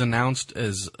Dini was announced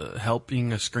as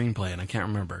helping a screenplay, and I can't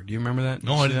remember. Do you remember that?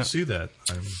 No, I didn't see that.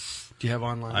 Do you have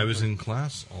online? I was in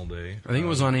class all day. I think it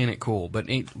was on Ain't It Cool, but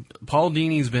Paul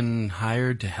Dini's been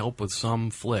hired to help with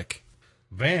some flick.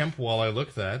 Vamp while I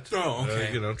look that. Oh, okay.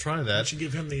 Try Why that. don't you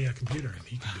give him the computer and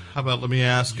he can do it? How about let me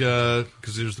ask,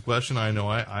 because here's the question. I know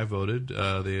I voted.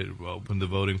 They opened the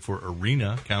voting for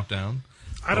Arena Countdown.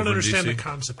 I don't over in understand DC. the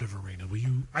concept of arena. Will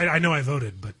you? I know I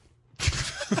voted, but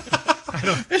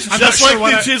It's I'm just not like sure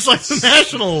what it's just like the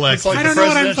national election. I don't know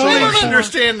what I'm I voting don't for.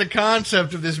 understand the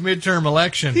concept of this midterm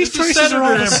election. These choices are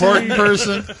all the Important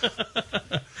person.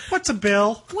 What's a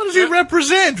bill? What does he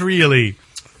represent, really?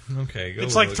 Okay, go It's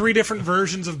with like it. 3 different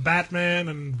versions of Batman,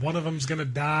 and one of them's gonna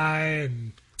die.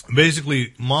 And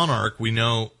Basically, Monarch, we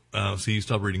know, see, you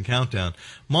stop reading Countdown.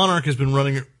 Monarch has been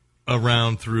running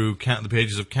around through the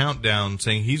pages of Countdown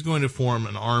saying he's going to form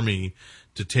an army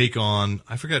to take on,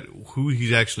 I forget who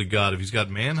he's actually got, if he's got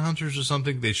Manhunters or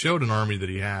something. They showed an army that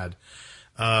he had,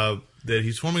 that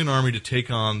he's forming an army to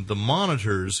take on the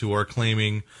Monitors, who are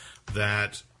claiming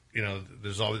that,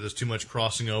 there's too much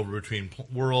crossing over between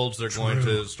worlds. They're going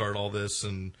to start all this,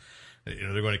 and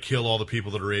they're going to kill all the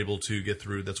people that are able to get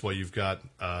through. That's why you've got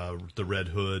the Red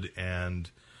Hood and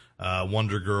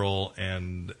Wonder Girl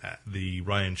and the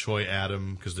Ryan Choi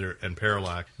Atom, and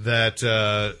Parallax.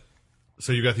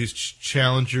 So you got these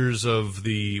challengers of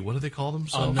the, what do they call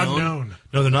themselves? Unknown.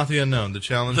 No, they're not the unknown. The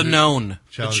challengers. The known.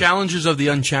 The challengers of the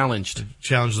unchallenged.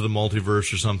 Challengers of the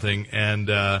multiverse or something. And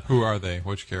Who are they?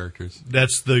 Which characters?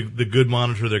 that's the good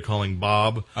monitor they're calling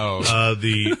Bob. Oh.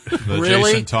 The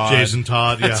Really? Jason Todd. Jason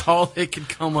Todd, yeah. That's all they could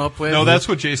come up with. No, that's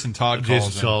what Jason Todd calls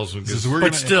Jason him. calls him. Says, "We're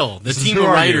But gonna- still, the says, team "Who of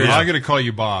are you?" writers- I'm going to call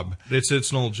you Bob. It's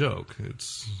an old joke.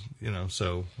 It's,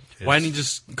 so. Why didn't you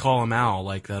just call him Al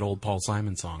like that old Paul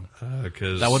Simon song?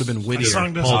 Because That would have been The wittier.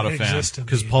 song Not doesn't a fan. exist in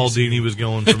Because the Paul DCU. Dini was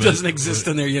going It from doesn't exist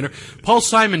in their universe. Paul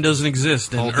Simon doesn't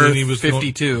exist in Paul Earth Dini was going-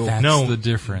 52. That's No, the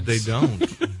difference. They don't.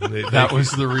 That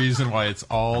was the reason why it's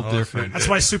all different. That's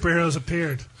why superheroes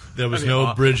appeared. There was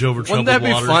no bridge over troubled Wouldn't that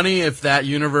be water. funny if that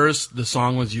universe, the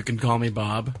song was "You Can Call Me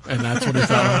Bob," and that's what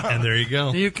it's on? And there you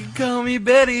go. You can call me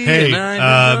Betty. Hey, and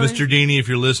I'm Mr. Dini, if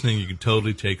you're listening, you can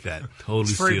totally take that. Totally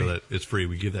It's free. steal it. It's free.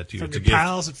 We give that to you. From It's a your gift.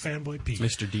 pals at Fanboy Pete.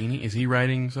 Mr. Dini, is he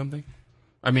writing something?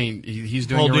 I mean, he's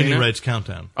doing Paul Arena? Dini writes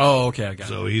Countdown. Oh, okay, I got it.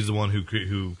 So he's the one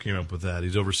who came up with that.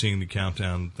 He's overseeing the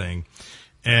Countdown thing.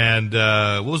 And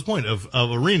what was the point of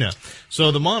Arena? So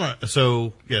the Monarch.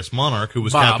 So yes, Monarch, who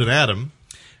was Bob. Captain Adam,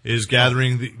 is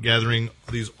gathering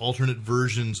these alternate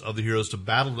versions of the heroes to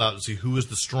battle it out to see who is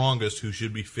the strongest, who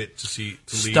should be fit to lead.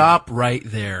 Stop right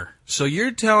there. So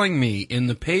you're telling me in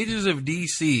the pages of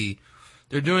DC,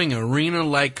 they're doing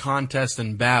arena-like contest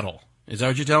and battle. Is that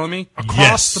what you're telling me? Across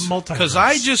Yes. the multiverse. Because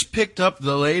I just picked up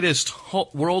the latest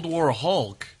World War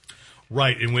Hulk.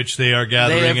 Right, in which they are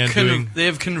gathering and doing. They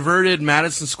have converted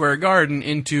Madison Square Garden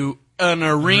into an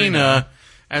arena,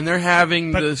 and they're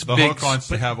having this The big... Hulk wants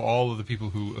to have all of the people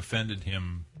who offended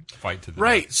him fight to the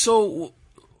Right, so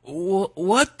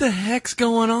what the heck's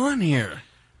going on here?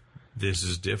 This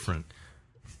is different.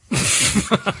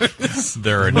 death.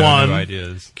 There are no One. new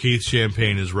ideas. Keith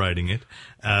Champagne is writing it.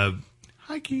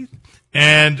 Hi, Keith.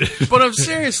 And But I'm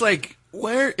serious, like,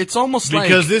 where... It's almost like...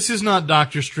 because this is not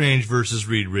Doctor Strange versus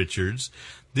Reed Richards.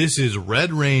 This is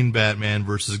Red Rain Batman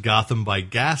versus Gotham by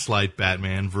Gaslight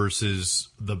Batman versus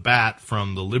the Bat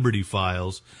from the Liberty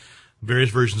Files.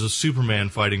 Various versions of Superman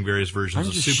fighting various versions I'm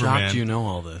of just Superman. shocked you know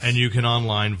all this. And you can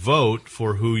online vote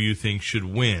for who you think should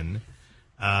win.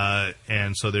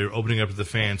 And so they're opening up to the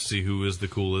fans to see who is the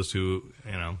coolest,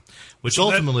 which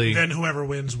ultimately... Then whoever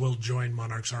wins will join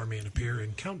Monarch's army and appear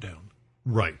in Countdown.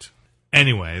 Right.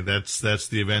 Anyway, that's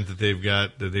the event that they've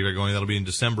got going. That'll be in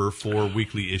December, 4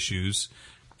 weekly issues.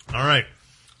 All right.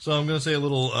 So I'm going to say a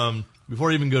little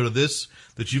before I even go to this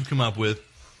that you've come up with,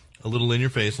 a little in your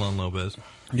face, Lon Lopez.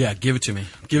 Yeah, give it to me.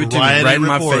 Give it to me right in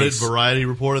my face. Variety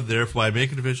reported thereby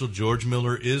make it official. George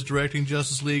Miller is directing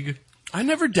Justice League. I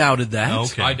never doubted that.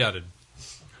 Okay. I doubted.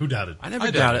 Who doubted? I never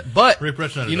doubted it. But Rick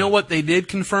Preston you know what they did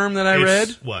confirm that I read?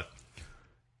 What?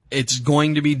 It's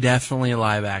going to be definitely a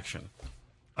live action.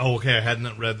 Oh, okay. I had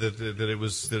not read that it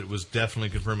was definitely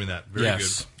confirming that. Very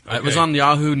Yes. good. It was on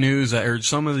Yahoo News. I heard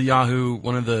some of the Yahoo,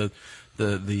 one of the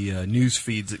news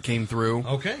feeds that came through.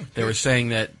 Okay. They were saying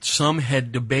that some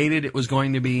had debated it was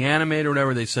going to be animated or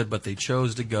whatever they said, but they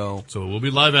chose to go. So it will be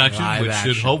live action, Live which should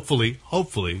action.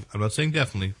 hopefully, I'm not saying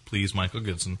definitely, please Michael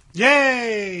Goodson.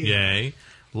 Yay! Yay.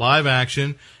 Live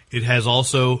action. It has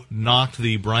also knocked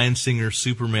the Bryan Singer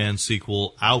Superman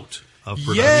sequel out of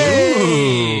production.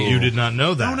 Yay! You did not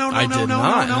know that. No, I did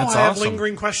not. That's I have awesome.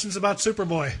 lingering questions about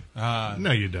Superboy.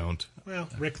 No, you don't. Well,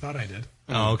 Rick thought I did.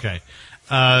 Oh, okay.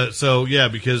 So, yeah,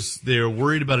 because they're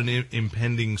worried about an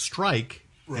impending strike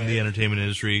in the entertainment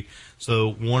industry. So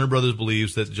Warner Brothers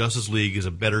believes that Justice League is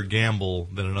a better gamble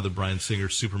than another Bryan Singer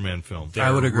Superman film.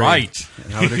 I would agree. right.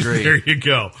 I would agree. There you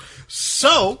go.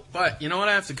 So, But you know what?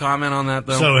 I have to comment on that,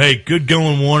 though. hey, good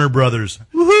going, Warner Brothers.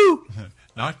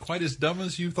 Not quite as dumb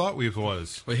as you thought we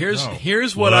was. But here's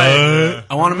what What? I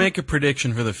want to make a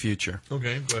prediction for the future.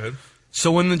 Okay, go ahead.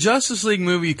 So when the Justice League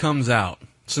movie comes out,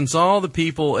 since all the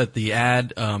people at the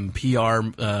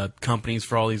PR companies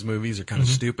for all these movies are kind of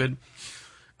stupid,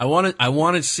 I want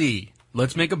to see.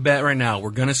 Let's make a bet right now.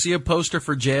 We're going to see a poster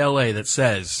for JLA that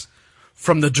says,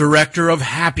 "From the director of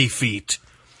Happy Feet,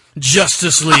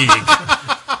 Justice League."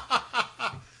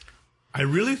 I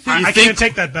really think I can't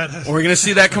take that bet. We're going to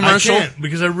see that commercial. I can't,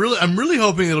 because I'm really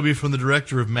hoping it'll be from the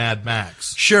director of Mad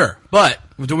Max. Sure, but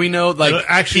do we know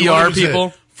Actually, PR what was it?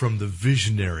 people? From the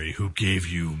visionary who gave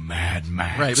you Mad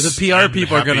Max. Right, but the PR and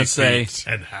people are Happy going to say, Feet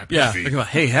and Happy yeah, Feet. they're going to,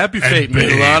 hey, Happy And Feet made a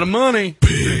Big. lot of money.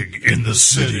 Pig in the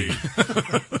city.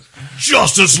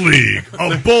 Justice League,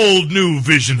 a bold new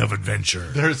vision of adventure.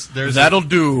 There's That'll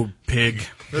do, pig.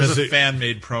 there's a it-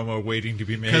 fan-made promo waiting to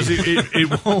be made. Because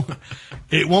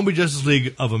it won't be Justice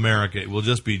League of America. It will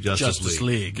just be Justice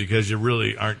League. Because you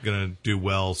really aren't going to do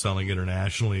well selling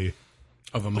internationally.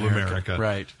 of America.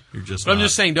 Right. You're just. But I'm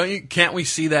just saying, can't we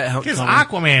see that? Because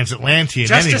Aquaman's Atlantean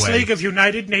Justice anyway. League of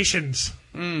United Nations.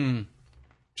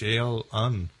 Jail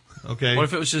un. Okay. What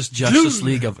if it was just Justice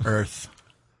League of Earth?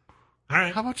 All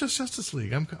right. How about just Justice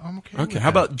League? I'm okay. Okay. How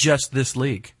about just this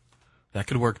league? That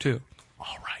could work too.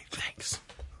 All right. Thanks.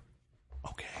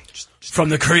 Okay. From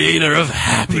the creator of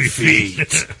Happy Feet.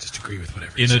 Just agree with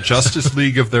whatever. In a Justice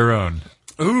League of their own.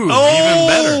 Ooh, even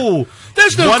better.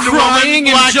 There's no Wonder crying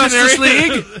Woman, in Justice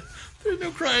League. There's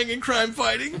no crying and crime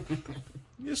fighting.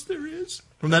 Yes, there is.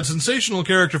 From that sensational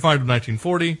character find of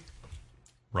 1940,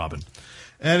 Robin.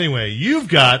 Anyway, you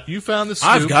found the scoop.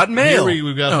 I've got mail. Here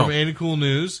we've got from Ain't It Cool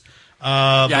News.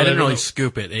 Yeah, I didn't really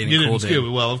scoop it. You didn't scoop it.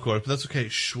 Well, of course, but that's okay.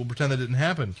 Shh, we'll pretend that didn't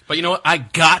happen. But you know what? I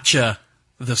gotcha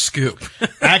the scoop.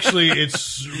 Actually,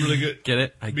 it's really good. Get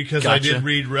it? Because I did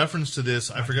read reference to this.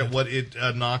 I forgot what it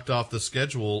knocked off the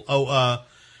schedule.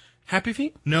 Happy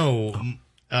Feet? No.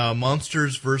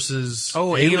 Monsters versus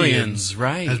Aliens,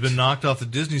 right. has been knocked off the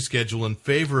Disney schedule in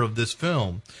favor of this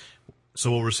film.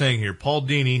 So what we're saying here, Paul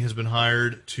Dini has been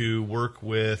hired to work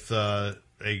with a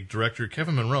director,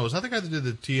 Kevin Monroe. Is that the guy that did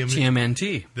the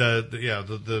TMNT?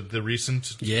 The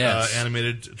recent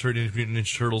animated Teenage Mutant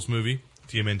Ninja Turtles movie.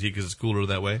 TMNT because it's cooler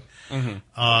that way.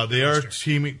 Mm-hmm. They are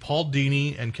teaming Paul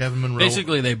Dini and Kevin Monroe.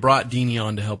 Basically, they brought Dini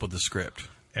on to help with the script.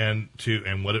 And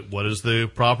what is the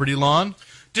property lawn?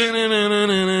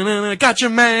 Gotcha,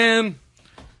 man.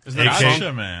 Is that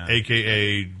Gotcha, man.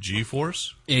 AKA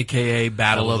G-Force? AKA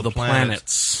Battle of the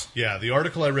Planets. Yeah, the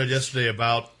article I read yesterday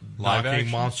about Live knocking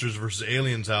action? Monsters vs.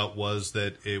 Aliens out was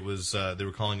that it was they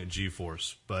were calling it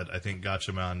G-Force, but I think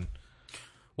Gotcha Man.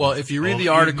 Well, if you read the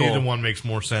article, neither one makes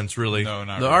more sense, really. No,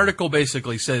 not the really. article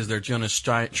basically says they're going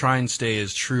to try and stay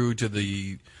as true to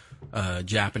the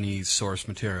Japanese source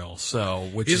material. So,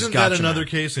 Isn't that another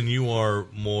case? And you are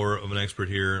more of an expert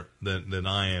here than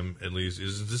I am, at least.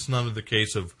 Is this not the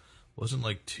case of wasn't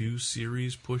like 2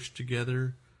 series pushed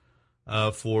together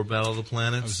for Battle of the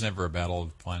Planets? I was never a Battle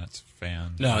of the Planets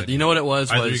fan. No, you know what it was?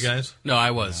 Either you guys? No,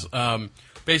 I was. Yeah.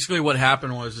 Basically, what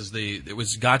happened was it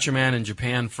was Gotcha Man in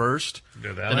Japan first,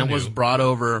 Yeah, then it was brought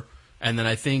over, and then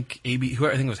I think I think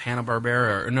it was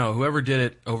Hanna-Barbera or no, whoever did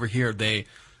it over here, they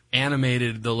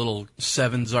animated the little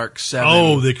Zark 7.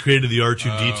 Oh, they created the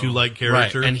R2D2 like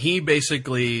character, right? And he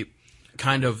basically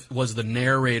kind of was the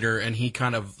narrator, and he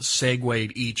kind of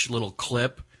segued each little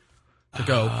clip to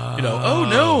go, oh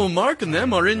no, Mark and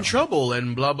them are in trouble,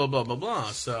 and blah blah blah blah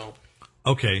blah. So.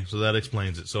 Okay, so that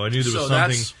explains it. So I knew there was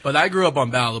something. But I grew up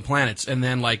on Battle of the Planets, and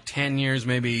then like 10 years,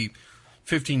 maybe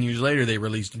 15 years later, they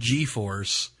released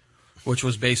G-Force, which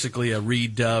was basically a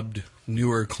redubbed,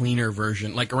 newer, cleaner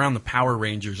version. Like around the Power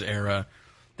Rangers era,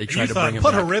 they tried to bring it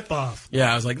put back. a rip-off.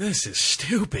 Yeah, I was like, this is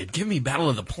stupid. Give me Battle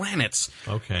of the Planets.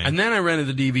 Okay. And then I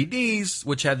rented the DVDs,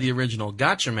 which had the original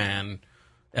Gotcha Man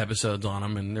episodes on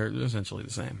them, and they're essentially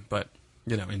the same, but,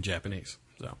 in Japanese.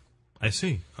 So. I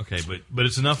see. Okay, but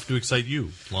it's enough to excite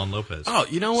you, Lon Lopez. Oh,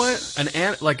 you know what?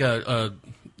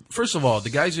 First of all,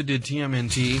 the guys who did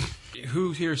TMNT,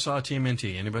 who here saw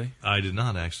TMNT? Anybody? I did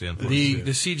not actually. Unfortunately,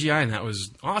 The CGI in that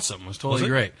was awesome. It was totally Was it?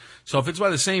 great. So if it's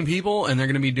by the same people and they're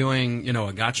going to be doing,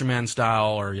 a Gotcha Man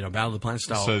style or Battle of the Planet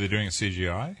style, So they're doing a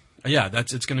CGI? yeah,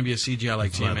 it's going to be a CGI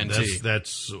like TMNT.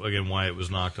 That's again why it was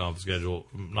knocked off the schedule.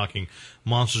 Knocking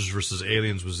Monsters vs.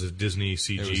 Aliens was a Disney It was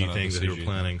CG another thing that they were CG.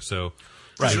 planning. So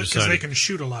Because they can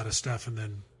shoot a lot of stuff, and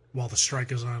then while the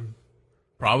strike is on,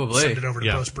 Probably. send it over to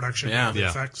Yeah. post-production Yeah. and the Yeah.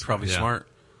 effects. Probably Yeah. smart.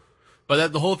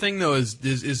 But the whole thing, though, is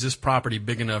this property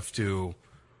big enough to,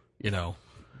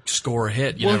 score a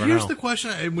hit? You well, never here's know. the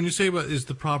question: when you say about is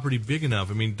the property big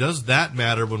enough? I mean, does that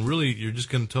matter when really you're just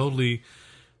going to totally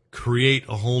create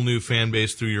a whole new fan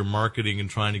base through your marketing and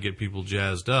trying to get people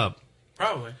jazzed up?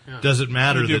 Probably. Yeah. Does it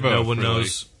matter You do that no both, one really.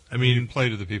 knows? I You mean, play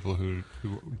to the people who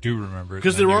do remember it.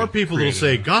 because and there you are people that'll create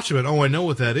say, it. "Gotcha, man! Oh, I know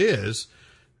what that is,"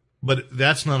 but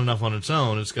that's not enough on its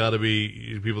own. It's got to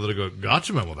be people that go,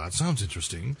 "Gotcha, man! Well, that sounds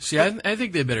interesting." See, I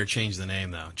think they better change the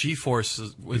name, though. G-Force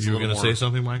was You a were little going to more... say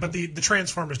something, Michael? But the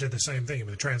Transformers did the same thing. I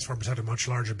mean, the Transformers had a much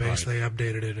larger base. They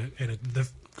updated it, and the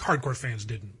hardcore fans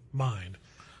didn't mind.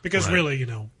 Because Right. really,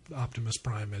 Optimus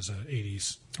Prime is a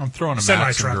 80s. I'm throwing a Semi-truck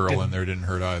Maxim girl didn't- in there. Didn't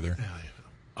hurt either.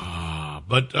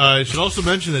 But I should also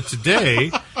mention that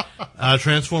today,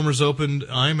 Transformers opened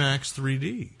IMAX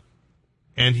 3D,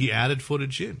 and he added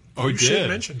footage in. Oh, You you should did?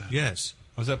 mention that. Yes.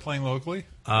 Was that playing locally?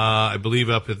 I believe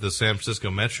up at the San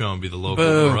Francisco Metro and be the local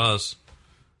Boo. for us.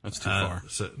 That's too far.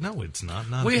 So, no, it's not.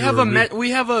 Not We if have you're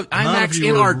we have a if IMAX you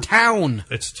in were- our town.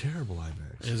 It's terrible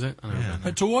IMAX. Is it? I don't know.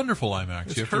 It's a wonderful IMAX.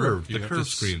 It's You have curved. you The have curved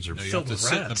to screens are you have filled to with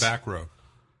sit in the rats. back row.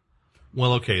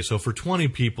 Well, okay, so for 20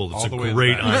 people, it's All a the way in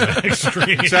great the back. IMAX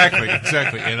screen.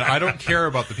 Exactly. And I don't care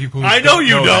about the people who I know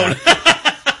you don't.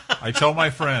 that. I tell my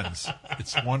friends,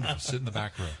 it's wonderful. Sit in the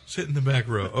back row. Sit in the back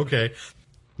row. Okay.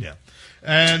 Yeah.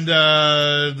 And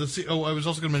let's see. Oh, I was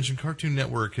also going to mention Cartoon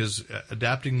Network is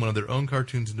adapting one of their own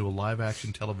cartoons into a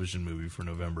live-action television movie for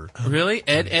November. Really?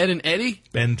 Ed, and Eddie?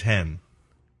 Ben 10,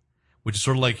 which is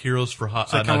sort of like Heroes for Hire.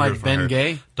 Is that kind of like Ben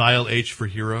Gay? Dial H for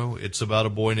Hero. It's about a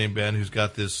boy named Ben who's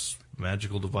got this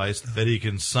magical device that he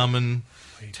can summon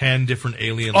 10 different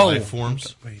alien life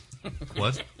forms. Wait,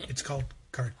 What? it's called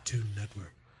Cartoon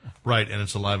Network. Right, and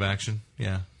it's a live action.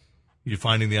 Yeah. You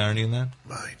finding the irony in that?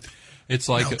 Mind. It's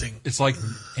like Melting.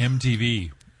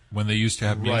 MTV when they used to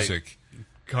have Right. music.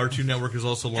 Cartoon Network is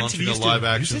also launching a used to live do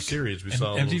action music? series. We And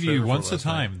saw a little MTV trailer for once it a last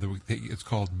night. time. It's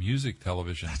called music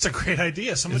television. That's a great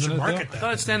idea. Someone Isn't should it, market though? I thought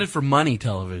that. it standed for money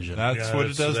television. That's what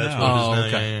it does that's now. what it is Oh,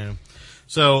 now, okay. yeah.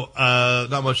 So,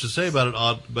 not much to say about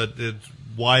it, but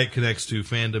why it connects to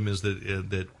fandom is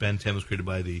that Ben 10 was created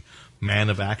by the Man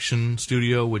of Action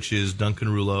studio, which is Duncan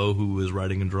Rouleau, who is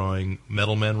writing and drawing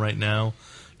Metal Men right now,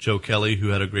 Joe Kelly, who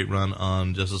had a great run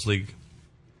on Justice League,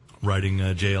 writing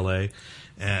JLA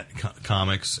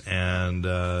comics, and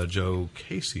Joe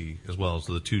Casey as well.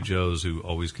 So the two Joes who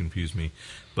always confuse me,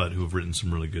 but who have written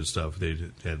some really good stuff. They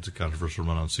had a controversial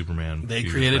run on Superman. They a few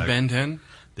years created back. Ben 10?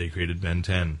 They created Ben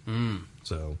 10.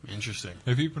 So, Interesting.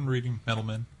 Have you been reading Metal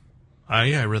Men?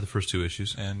 I read the first 2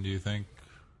 issues. And do you think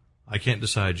I can't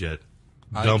decide yet.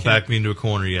 I Don't can't- back me into a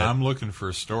corner yet. I'm looking for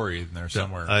a story in there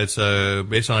somewhere? It's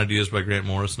based on ideas by Grant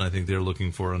Morrison. I think they're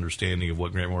looking for understanding of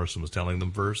what Grant Morrison was telling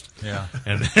them first. Yeah.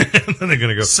 And then they're going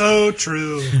to go, So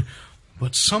true.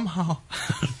 but somehow...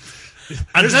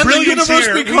 There's then the brilliance universe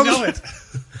here. becomes- We know it.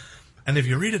 And if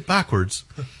you read it backwards,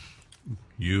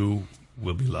 you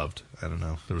will be loved. I don't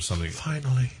know. There was something...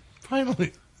 Finally.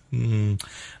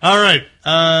 All right.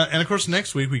 And of course,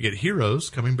 next week we get Heroes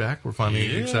coming back. We're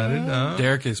finally excited.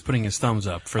 Derek is putting his thumbs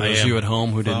up for those am. of you at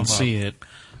home who didn't Thumb up. see it.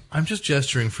 I'm just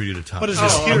gesturing for you to talk. What is about.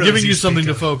 this I'm Heroes giving you you something speak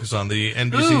to of? focus on. The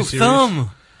NBC Ooh, series.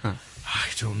 thumb! I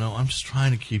don't know. I'm just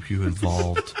trying to keep you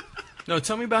involved. No,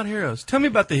 tell me about Heroes. Tell me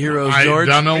about the Heroes, I George.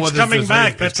 don't know It's what coming this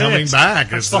back. is. That's it's coming it. back.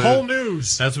 That's It's the whole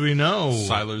news. That's what we know.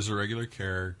 Siler's a regular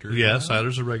character. Yeah,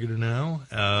 Siler's a regular now.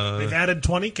 They've added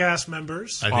 20 cast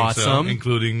members. I think so, Awesome.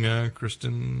 including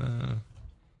Kristen.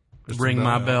 Ring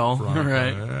my bell.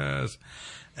 Right. Yes.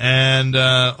 And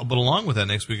but along with that,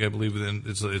 next week I believe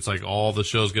it's like all the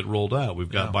shows get rolled out. We've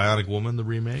got Bionic Woman, the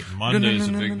remake. Monday's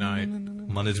a big night.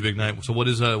 Monday's a big night. So what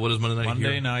is Monday night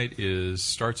Monday here? night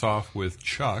starts off with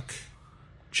Chuck,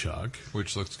 Chuck.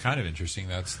 which looks kind of interesting.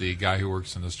 That's the guy who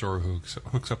works in the store who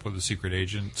hooks up with a secret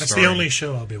agent. That's the only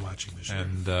show I'll be watching this year.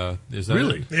 And is that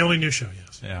Really? it? The only new show,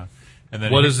 yes. Yeah. And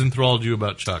then What has enthralled you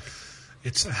about Chuck?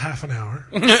 It's a half an hour.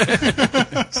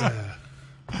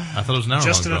 I thought it was an hour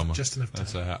just long enough. drama. Just enough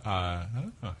That's time. I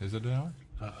don't know. Is it an hour?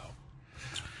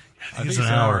 I think it's an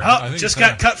hour. I Oh, think just it's an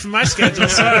got cut from my schedule.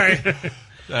 Sorry.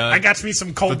 I got me some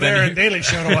then Colbert he- and Daily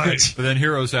Show to watch. But then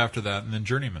Heroes after that, and then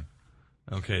Journeyman.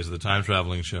 Okay, so the time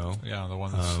traveling show. Yeah, the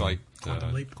one that's like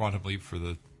Quantum Leap. for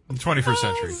the 21st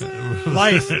century.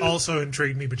 Life also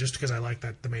intrigued me, but just because I like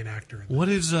the main actor. What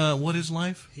is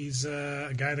life? He's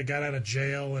a guy that got out of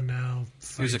jail and now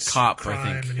He's a fights cop, I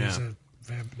crime, think, And he's yeah.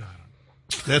 a vamp. No, I don't know.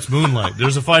 That's Moonlight.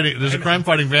 There's a crime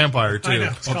fighting vampire too. I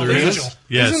know. It's called there is? Angel.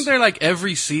 Yes. Isn't there like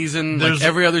every season, There's- like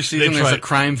every other season, they there's a tried-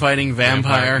 crime-fighting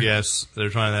vampire? Yes, they're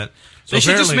trying that. So They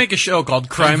should just apparently- make a show called In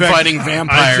fact, Crime-Fighting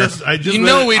Vampire. I just you read-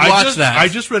 know we'd watch that. I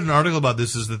just read an article about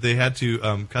this. Is that they had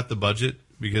to cut the budget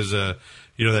because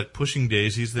that Pushing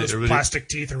Daisies that Those everybody, plastic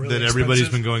teeth are really that everybody's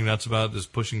expensive. been going nuts about. This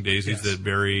Pushing Daisies Yes. that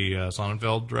Barry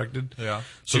Sonnenfeld directed. Yeah.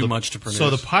 Too much to produce. So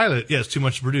the pilot, yes, too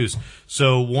much to produce.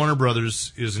 So Warner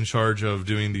Brothers is in charge of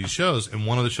doing these shows, and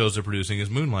one of the shows they're producing is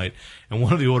Moonlight. And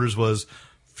one of the orders was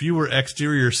fewer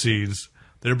exterior scenes,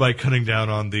 thereby cutting down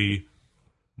on the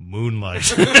moonlight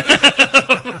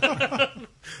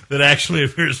that actually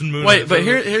appears in Moonlight. Wait, but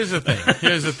here's the thing.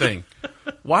 Here's the thing.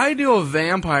 Why do a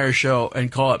vampire show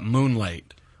and call it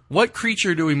Moonlight? What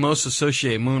creature do we most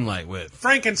associate Moonlight with?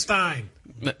 Frankenstein,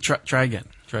 Try again.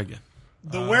 Try again.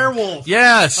 the werewolf.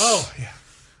 Yes. Oh, yeah.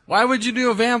 Why would you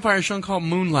do a vampire show called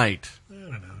Moonlight? I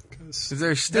don't know. 'Cause Is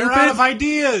there stupid? they're out of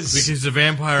ideas. because the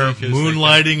vampire Because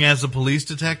moonlighting as a police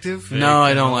detective, No,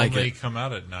 I don't like They it. come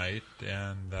out at night,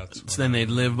 and that's So then they'd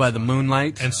live by the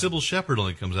moonlight. and Sybil Shepherd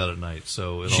only comes out at night,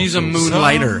 so it She's a also-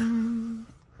 moonlighter.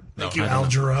 Thank you, Al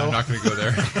Jarreau. I'm not going to go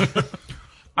there.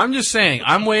 I'm just saying,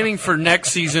 I'm waiting for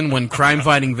next season when Crime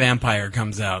Fighting Vampire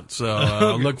comes out.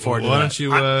 So look forward to Why that. don't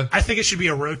you? I think it should be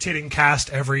a rotating cast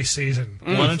every season.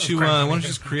 Why don't you? Why don't you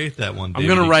just create that one? I'm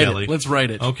going to write Kelly? it. Let's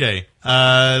write it. Okay.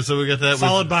 So we got that.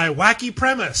 Followed by wacky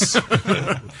premise.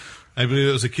 I believe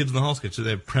it was a Kids in the Hall sketch. So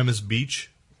they have Premise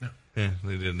Beach. No. Yeah,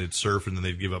 they'd surf and then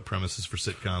they'd give up premises for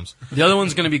sitcoms. The other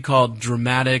one's going to be called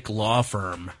Dramatic Law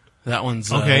Firm. That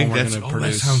one's okay. one we're That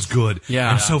produce. sounds good. Yeah.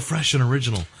 And so fresh and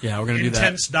original. Yeah, we're going to do that.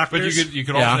 Intense doctors. But you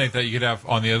could alternate that. You could have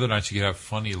on the other nights. You could have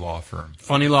Funny Law Firm.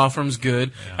 Funny Law Firm's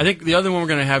good. Yeah. I think the other one we're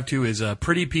going to have too is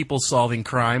Pretty People Solving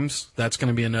Crimes. That's going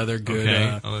to be another good.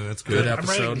 Okay. That's good.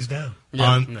 Episode. I'm writing these down.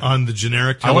 Yeah. On the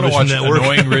generic I want to television watch network.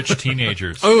 Annoying Rich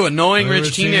Teenagers. Oh, Annoying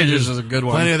Rich Teenagers is a good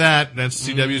one. Plenty of that. That's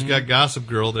CW's got Gossip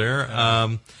Girl there.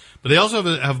 But they also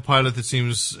have a pilot that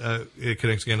seems it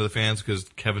connects again to the fans because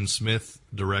Kevin Smith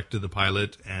directed the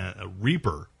pilot,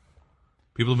 Reaper.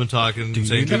 People have been talking,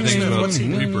 saying good things about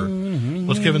Reaper.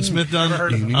 What's Kevin Smith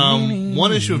done?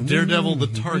 One issue of Daredevil, The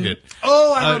Target.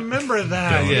 Oh, I remember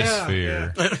that. Yes. Yeah,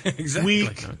 Fear. yeah. Exactly.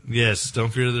 Yes, Don't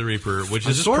Fear the Reaper, which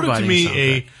is just sort of to providing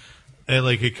me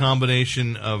a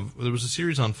combination of. There was a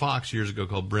series on Fox years ago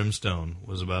called Brimstone. It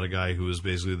was about a guy who was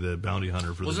basically the bounty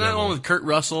hunter for Wasn't the that devil. one with Kurt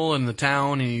Russell in the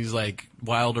town and he's like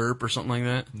Wild Earp or something like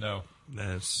that? No.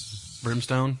 That's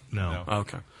Brimstone? no. Oh,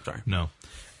 okay. Sorry. No.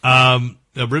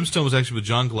 Brimstone was actually with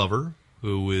John Glover,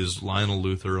 who is Lionel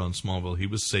Luthor on Smallville. He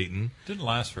was Satan. Didn't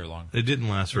last very long. It didn't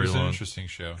last very It was long. an interesting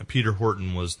show. Peter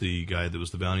Horton was the guy that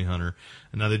was the bounty hunter,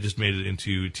 and now they just made it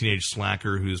into Teenage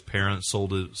Slacker, whose parents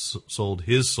sold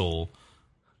his soul.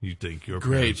 You think your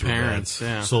Great were bad. parents,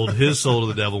 yeah. Sold his soul to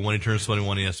the devil. When he turns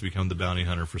 21, he has to become the bounty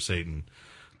hunter for Satan.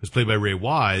 It was played by Ray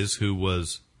Wise, who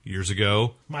was years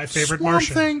ago My favorite Swamp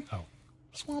Martian. Thing. Oh,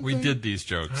 Swamp We Thing. did these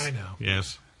jokes. I know.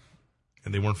 Yes,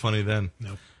 and they weren't funny then.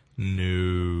 Nope.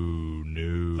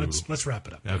 No. Let's wrap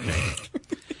it up. Okay.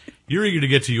 You're eager to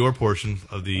get to your portion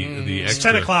of the It's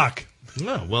extra. 10 o'clock.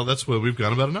 No, well, that's what we've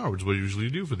gone about an hour, which is what we usually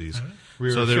do for these.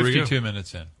 We're So there we go. 52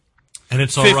 minutes in. And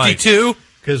it's all right. 52?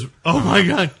 Because, oh my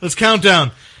God, let's count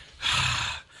down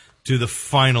to the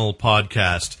final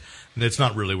podcast. And it's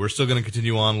not really. We're still going to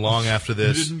continue on long after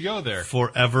this. You didn't go there.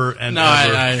 Forever and No,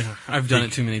 ever. I've done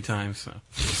it too many times. So.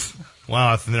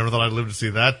 Wow, I never thought I'd live to see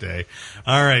that day.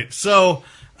 All right, so,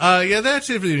 that's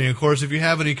it for the evening. Of course, if you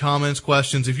have any comments,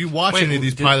 questions, if you watch Wait, any of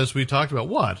these did- pilots we talked about,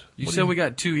 what? You said we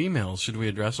got 2 emails. Should we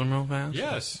address them real fast?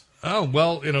 Yes. Oh,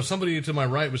 well, somebody to my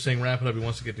right was saying wrap it up. He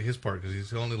wants to get to his part because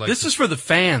he's only like... This is for the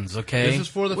fans, okay? This is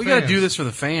for the we fans. got to do this for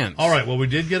the fans. All right, well, we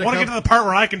did get I want to get to the part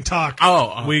where I can talk.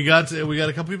 We got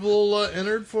a couple people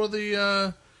entered for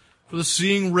the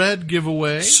Seeing Red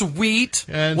giveaway. Sweet.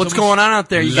 And What's someone- going on out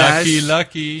there, you guys?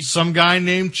 Lucky. Some guy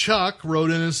named Chuck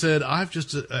wrote in and said, "I've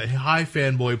just hi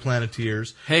Fanboy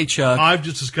Planeteers. Hey, Chuck. I've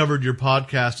just discovered your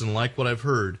podcast and like what I've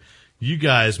heard. You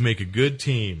guys make a good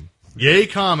team. Yay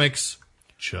comics,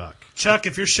 Chuck." Chuck,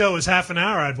 if your show was half an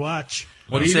hour, I'd watch.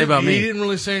 What do you say about He me? didn't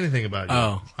really say anything about you.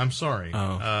 Oh. I'm sorry.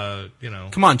 Oh.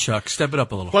 Come Come on, Chuck. Step it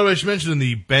up a little. By the way, I should mention in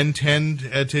the Ben 10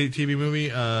 TV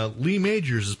movie, Lee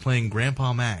Majors is playing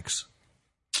Grandpa Max.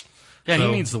 Yeah, So,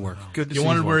 he needs the work. Good to see You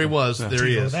wondered him where he working. was. Yeah. There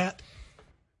he You know is. that?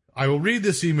 I will read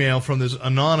this email from this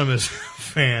anonymous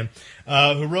fan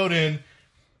who wrote in.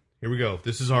 Here we go.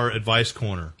 This is our advice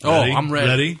corner. Oh, I'm ready.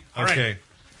 Ready? All Okay.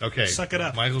 right. Okay. Suck it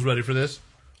up. Michael's ready for this?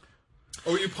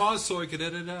 Oh, you paused so I could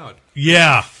edit out.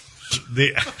 Yeah.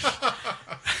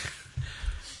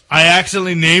 I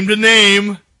accidentally named a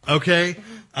name. Okay.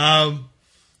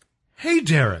 Hey,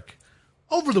 Derek.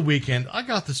 Over the weekend, I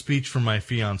got the speech from my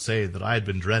fiancée that I had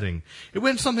been dreading. It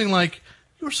went something like,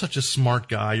 "You're such a smart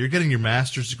guy. You're getting your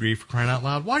master's degree, for crying out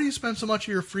loud. Why do you spend so much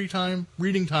of your free time,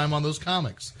 reading time, on those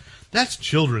comics? That's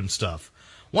children's stuff.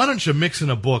 Why don't you mix in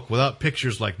a book without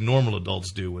pictures like normal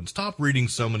adults do and stop reading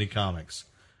so many comics?"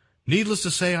 Needless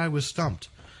to say, I was stumped.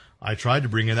 I tried to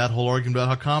bring in that whole argument about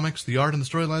how comics, the art, and the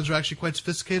storylines are actually quite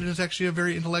sophisticated and it's actually a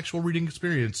very intellectual reading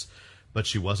experience. But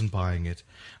she wasn't buying it.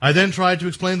 I then tried to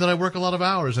explain that I work a lot of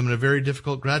hours. I'm in a very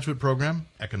difficult graduate program,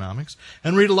 economics,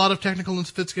 and read a lot of technical and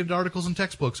sophisticated articles and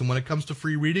textbooks. And when it comes to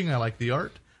free reading, I like the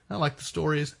art, I like the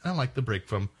stories, and I like the break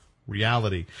from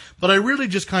reality. But I really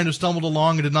just kind of stumbled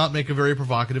along and did not make a very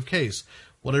provocative case.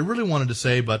 What I really wanted to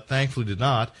say, but thankfully did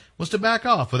not, was to back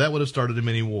off, or that would have started a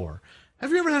mini war.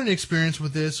 Have you ever had any experience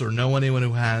with this, or know anyone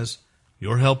who has?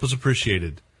 Your help is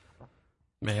appreciated.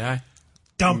 May I?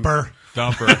 Dumper.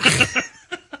 Dumper.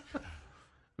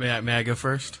 May I go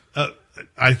first?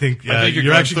 I think I think you're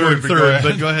going actually going third, but go third, ahead.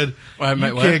 but go ahead. Well,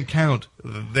 You what? can't count.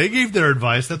 They gave their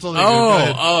advice. That's all they do. Go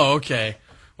ahead. Oh, okay.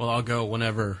 Well, I'll go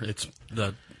whenever it's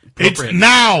the It's appropriate.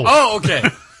 now. Oh, okay.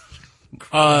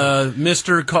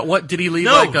 Mr. What did he leave?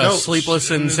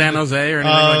 Sleepless in San Jose or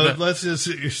anything like that? Let's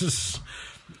just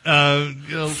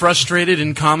Frustrated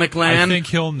in comic I land. think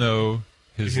he'll know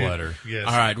his letter. Yes.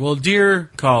 All right. Well, dear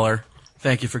caller,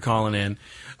 thank you for calling in.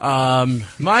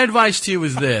 My advice to you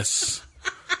is this.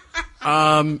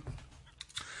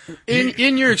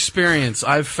 In your experience,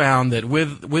 I've found that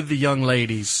with the young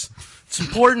ladies, it's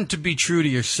important to be true to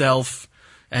yourself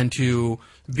and to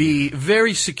be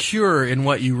very secure in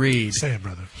what you read. Say it,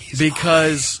 brother.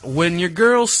 Because when your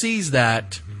girl sees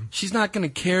that, she's not going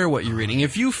to care what you're reading.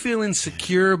 If you feel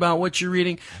insecure about what you're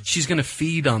reading, she's going to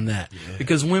feed on that.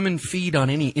 Because women feed on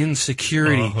any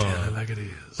insecurity. Like it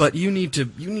is. But you need to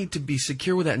be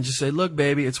secure with that and just say, look,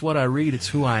 baby, it's what I read. It's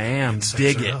who I am.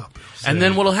 Dig it. And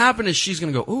then what'll happen is she's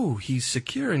going to go, ooh, he's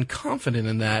secure and confident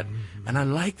in that. And I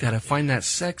like that. I find that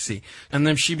sexy. And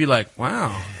then she'd be like,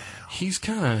 wow, he's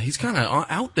kind of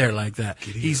out there like that.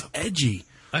 He's edgy.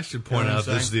 I should point out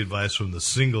this is the advice from the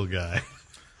single guy.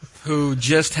 Who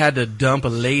just had to dump a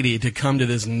lady to come to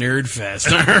this nerd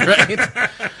fest, all right?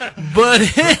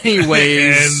 But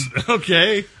anyways,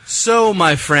 Okay. so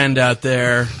my friend out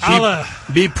there,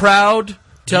 be proud,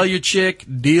 tell your chick,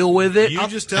 deal with it, You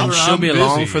just tell and her she'll I'm be busy.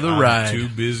 along for the I'm ride. too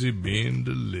busy being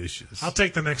delicious. I'll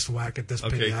take the next whack at this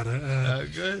Okay.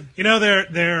 pinata. Good. You know,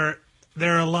 there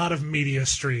are a lot of media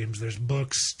streams. There's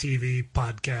books, TV,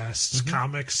 podcasts,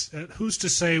 comics. Who's to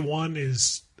say one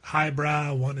is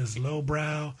highbrow, one is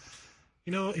lowbrow?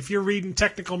 You know, if you're reading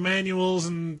technical manuals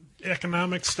and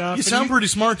economic stuff, You sound pretty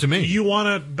smart to me. you want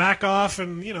to back off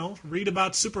and, read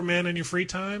about Superman in your free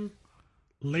time,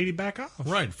 lady, back off.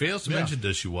 Right. Fails to mention,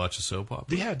 does she watch a soap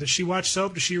opera? Yeah, does she watch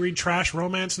soap? Does she read trash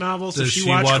romance novels? Does she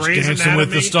watch Grey's Dancing Anatomy?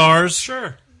 with the Stars?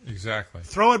 Sure. Exactly.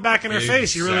 Throw it back in her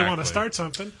face. You really want to Exactly. start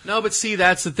something. No, but see,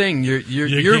 that's the thing. You're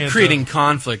can't creating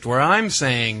conflict. Where I'm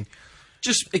saying,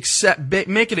 just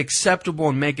make it acceptable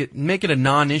and make it a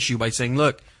non-issue by saying,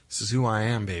 look, this is who I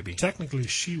am, baby. Technically,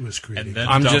 she was creating. And then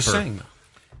I'm dump just her. saying,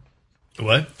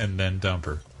 What? And then dump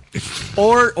her.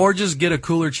 or just get a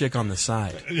cooler chick on the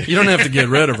side. You don't have to get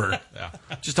rid of her.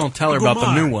 Just don't tell her about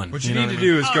the new one. What you know need what to I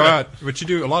mean? do is go out. What you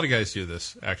do, a lot of guys do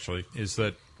this, actually, is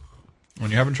that when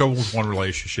you're having trouble with one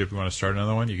relationship, you want to start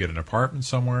another one, you get an apartment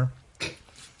somewhere.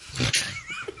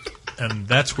 And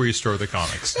that's where you store the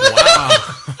comics.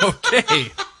 Okay.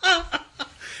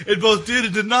 It both did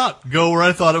and did not go where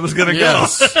I thought it was going to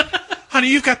Yes. go. Honey,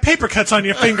 you've got paper cuts on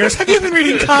your fingers. Have you been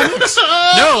reading comics?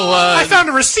 No, I found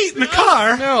a receipt in the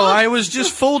car. no, I was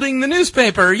just folding the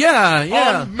newspaper.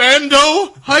 Yeah.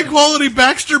 Mando, high quality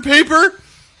Baxter paper.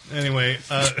 Anyway,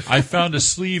 I found a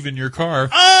sleeve in your car.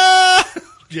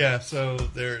 yeah. So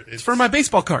there. It's For my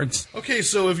baseball cards. Okay,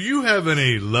 so if you have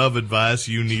any love advice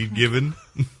you need given,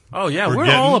 Oh, yeah, We're we're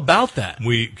getting- all about that.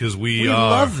 because we We are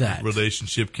love that.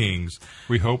 relationship kings.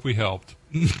 We hope we helped.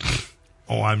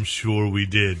 Oh, I'm sure we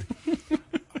did.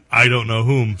 I don't know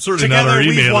whom. Certainly not Together, our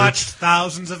we've emailer. watched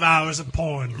thousands of hours of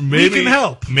porn. Maybe we can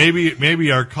help. Maybe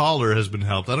our caller has been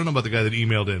helped. I don't know about the guy that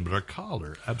emailed in, but our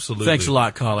caller, absolutely. Thanks a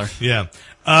lot, caller. Yeah.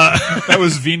 That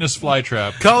was Venus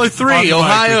Flytrap. Caller 3, On the mic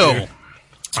Ohio. with you.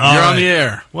 You're on right. the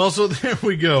air. Well, so there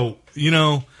we go.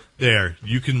 There.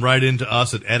 You can write into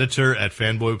us at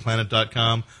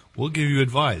editor@fanboyplanet.com. We'll give you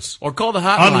advice. Or call the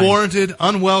hotline. Unwarranted,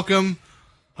 unwelcome,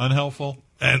 Unhelpful.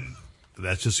 and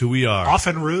that's just who we are.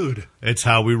 Often rude. It's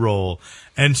how we roll.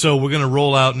 And so we're going to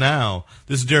roll out now.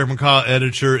 This is Derek McCaw,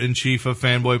 editor-in-chief of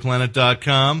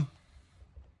fanboyplanet.com.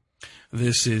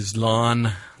 This is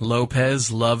Lon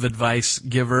Lopez, love advice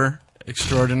giver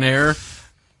extraordinaire.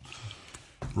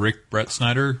 Rick Brett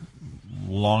Snyder,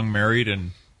 long married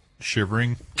and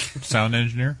shivering sound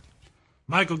engineer.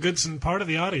 Michael Goodson, part of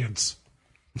the audience.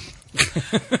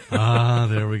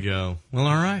 There we go. Well,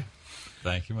 all right.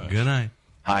 Thank you much. Good night.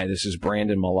 Hi, this is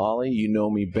Brandon Mullally. You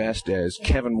know me best as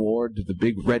Kevin Ward, the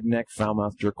big redneck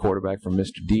foul-mouthed jerk quarterback from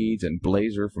Mr. Deeds, and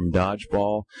Blazer from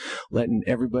Dodgeball, letting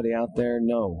everybody out there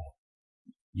know,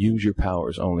 use your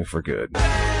powers only for good.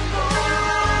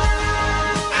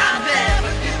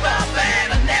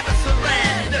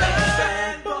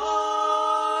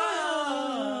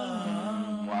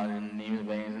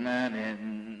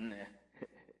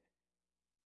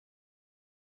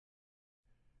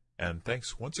 And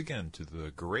thanks once again to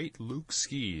the great Luke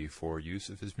Ski for use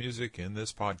of his music in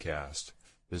this podcast.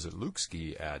 Visit Luke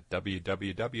Ski at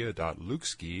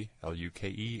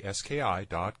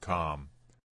www.lukeski.com.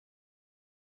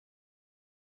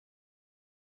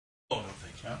 You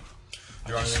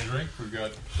want anything to drink? We've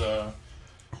got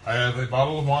I have a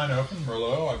bottle of wine open,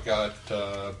 Merlot. I've got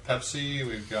Pepsi.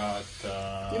 We've got...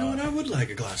 You know what? I would like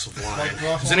a glass of wine. Like a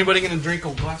glass of Is wine? anybody going to drink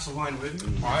a glass of wine with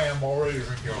me? I am already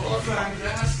drinking a glass of wine.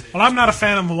 Fantastic. Well, I'm not a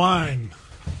fan of wine.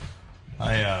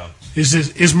 I Is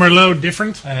Merlot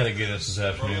different? had a Guinness this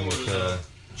afternoon with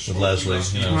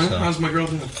Leslie. You know, so. How's my girl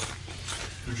doing?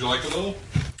 Would you like a little?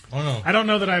 I don't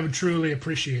know that I would truly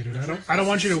appreciate it. I don't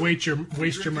want you to waste your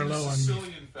Merlot on me.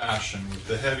 Sicilian fashion with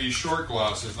the heavy short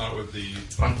glasses, not with the...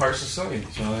 I'm part Sicilian,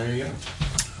 so there you go.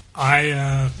 I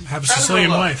have a Sicilian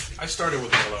Merlot. wife. I started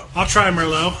with Merlot. I'll try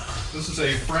Merlot. This is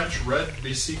a French red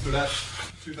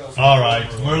Bicyclette 2000. All right,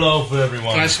 Merlot for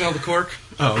everyone. Can I smell the cork?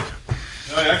 Oh, okay.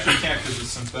 No, I actually can't because it's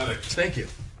synthetic. Thank you.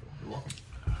 You're welcome.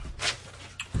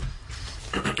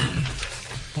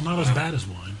 Well, not as bad as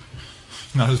wine.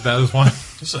 Not as bad as wine.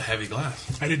 This is a heavy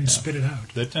glass. I didn't spit it out.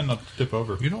 They tend not to tip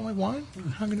over. You don't like wine?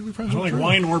 How can you be friends I don't with like Drew?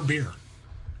 wine or beer.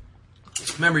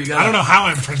 Remember, you got. I don't know how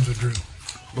I'm friends with Drew.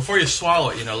 Before you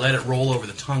swallow it, let it roll over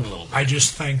the tongue a little bit. I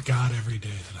just thank God every day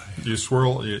that I... You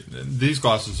swirl. These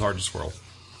glasses are hard to swirl.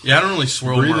 Yeah, I don't really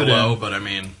swirl Breathe it Merlot, in. but I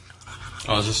mean,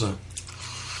 oh, is this a?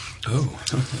 Oh,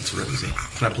 that's rosy.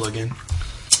 Can I plug in?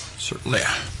 Certainly.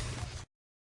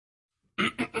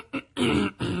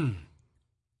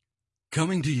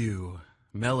 Coming to you,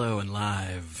 mellow and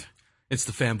live. It's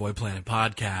the Fanboy Planet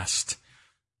podcast.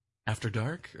 After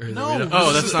dark? Or No,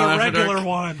 oh, this that's is not the after regular dark.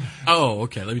 one. Oh,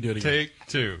 okay. Let me do it again. Take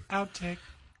two. Outtake.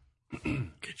 Get your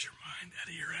mind out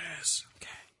of your ass.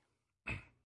 Okay.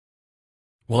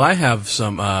 Well, I have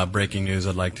some breaking news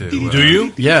I'd like to. Do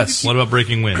you? Yes. What about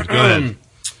Breaking Wind? Go ahead.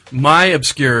 My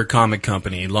obscure comic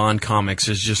company, Lawn Comics,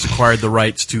 has just acquired the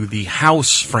rights to the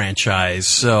House franchise.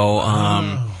 So,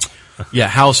 yeah,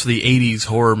 House, the 80s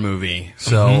horror movie.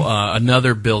 So,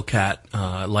 another Bill Cat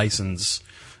license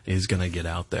is going to get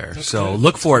out there. So,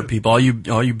 look for it, people. All you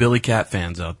Billy Cat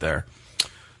fans out there.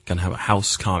 Going to have a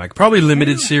House comic. Probably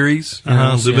limited series.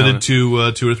 Limited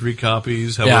to 2 or 3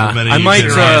 copies. However many I you might can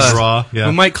draw. Yeah.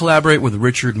 we might collaborate with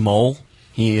Richard Mole.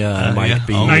 He might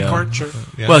be. Night Court, sure.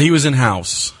 Yeah. Well, he was in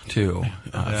House too.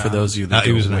 For those of you that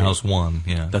he was in don't wait. House 1.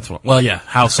 Yeah. That's what. Well, yeah,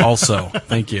 House also.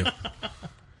 Thank you.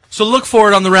 So look for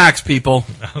it on the racks, people.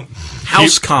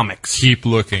 House Comics Keep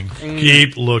looking.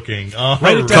 Keep looking.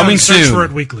 Write it down. Coming Search soon. for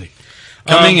it weekly.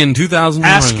 coming in 2001.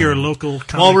 Ask your local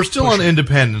comic While we're still on pusher.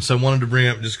 Independence, I wanted to bring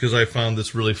up just because I found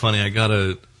this really funny. I got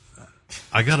a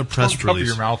press Don't cover release.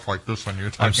 your mouth like this when you're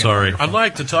talking. I'm sorry. I'd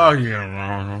like to talk to you.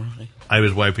 I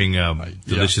was wiping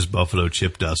delicious buffalo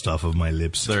chip dust off of my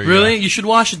lips. There you Really? go. You should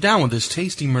wash it down with this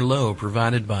tasty Merlot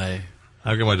provided by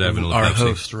How come I dive into our Pepsi?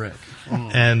 host, Rick.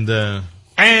 And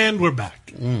And we're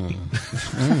back.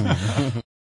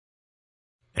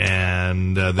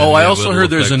 then Oh, we I have also little heard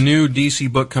there's a effect. new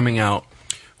DC book coming out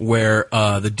where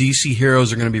the DC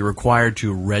heroes are going to be required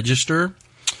to register,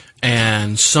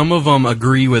 and some of them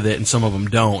agree with it and some of them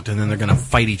don't, and then they're going to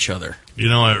fight each other. You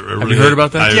know, I really, Have you heard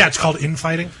about that? Yeah, it's called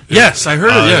infighting. Yes, I heard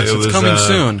it. Yes, it it's was, coming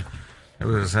soon. It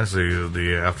was essentially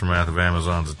the aftermath of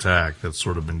Amazon's attack that's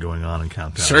sort of been going on in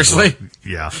Countdown. Seriously?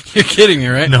 Yeah. You're kidding me,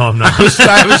 right? No, I'm not.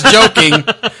 I was joking,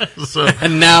 So,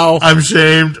 and now... I'm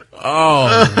shamed.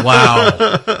 Oh,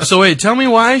 wow. So wait, tell me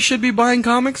why I should be buying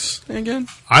comics again?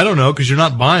 I don't know, because you're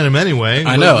not buying them anyway.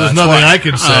 I know. There's that's nothing why. I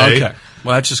can Oh, say. okay.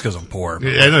 Well, that's just because I'm poor.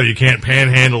 I know you can't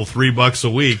panhandle $3 a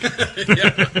week.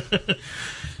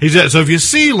 So if you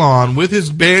see Lon with his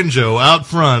banjo out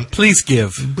front, Please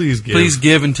give. please give. Please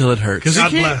give until it hurts. God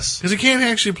bless. Because he can't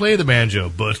actually play the banjo,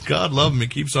 but God love him, he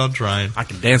keeps on trying. I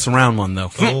can dance around one,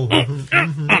 though. Oh,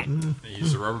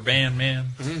 He's a rubber band man.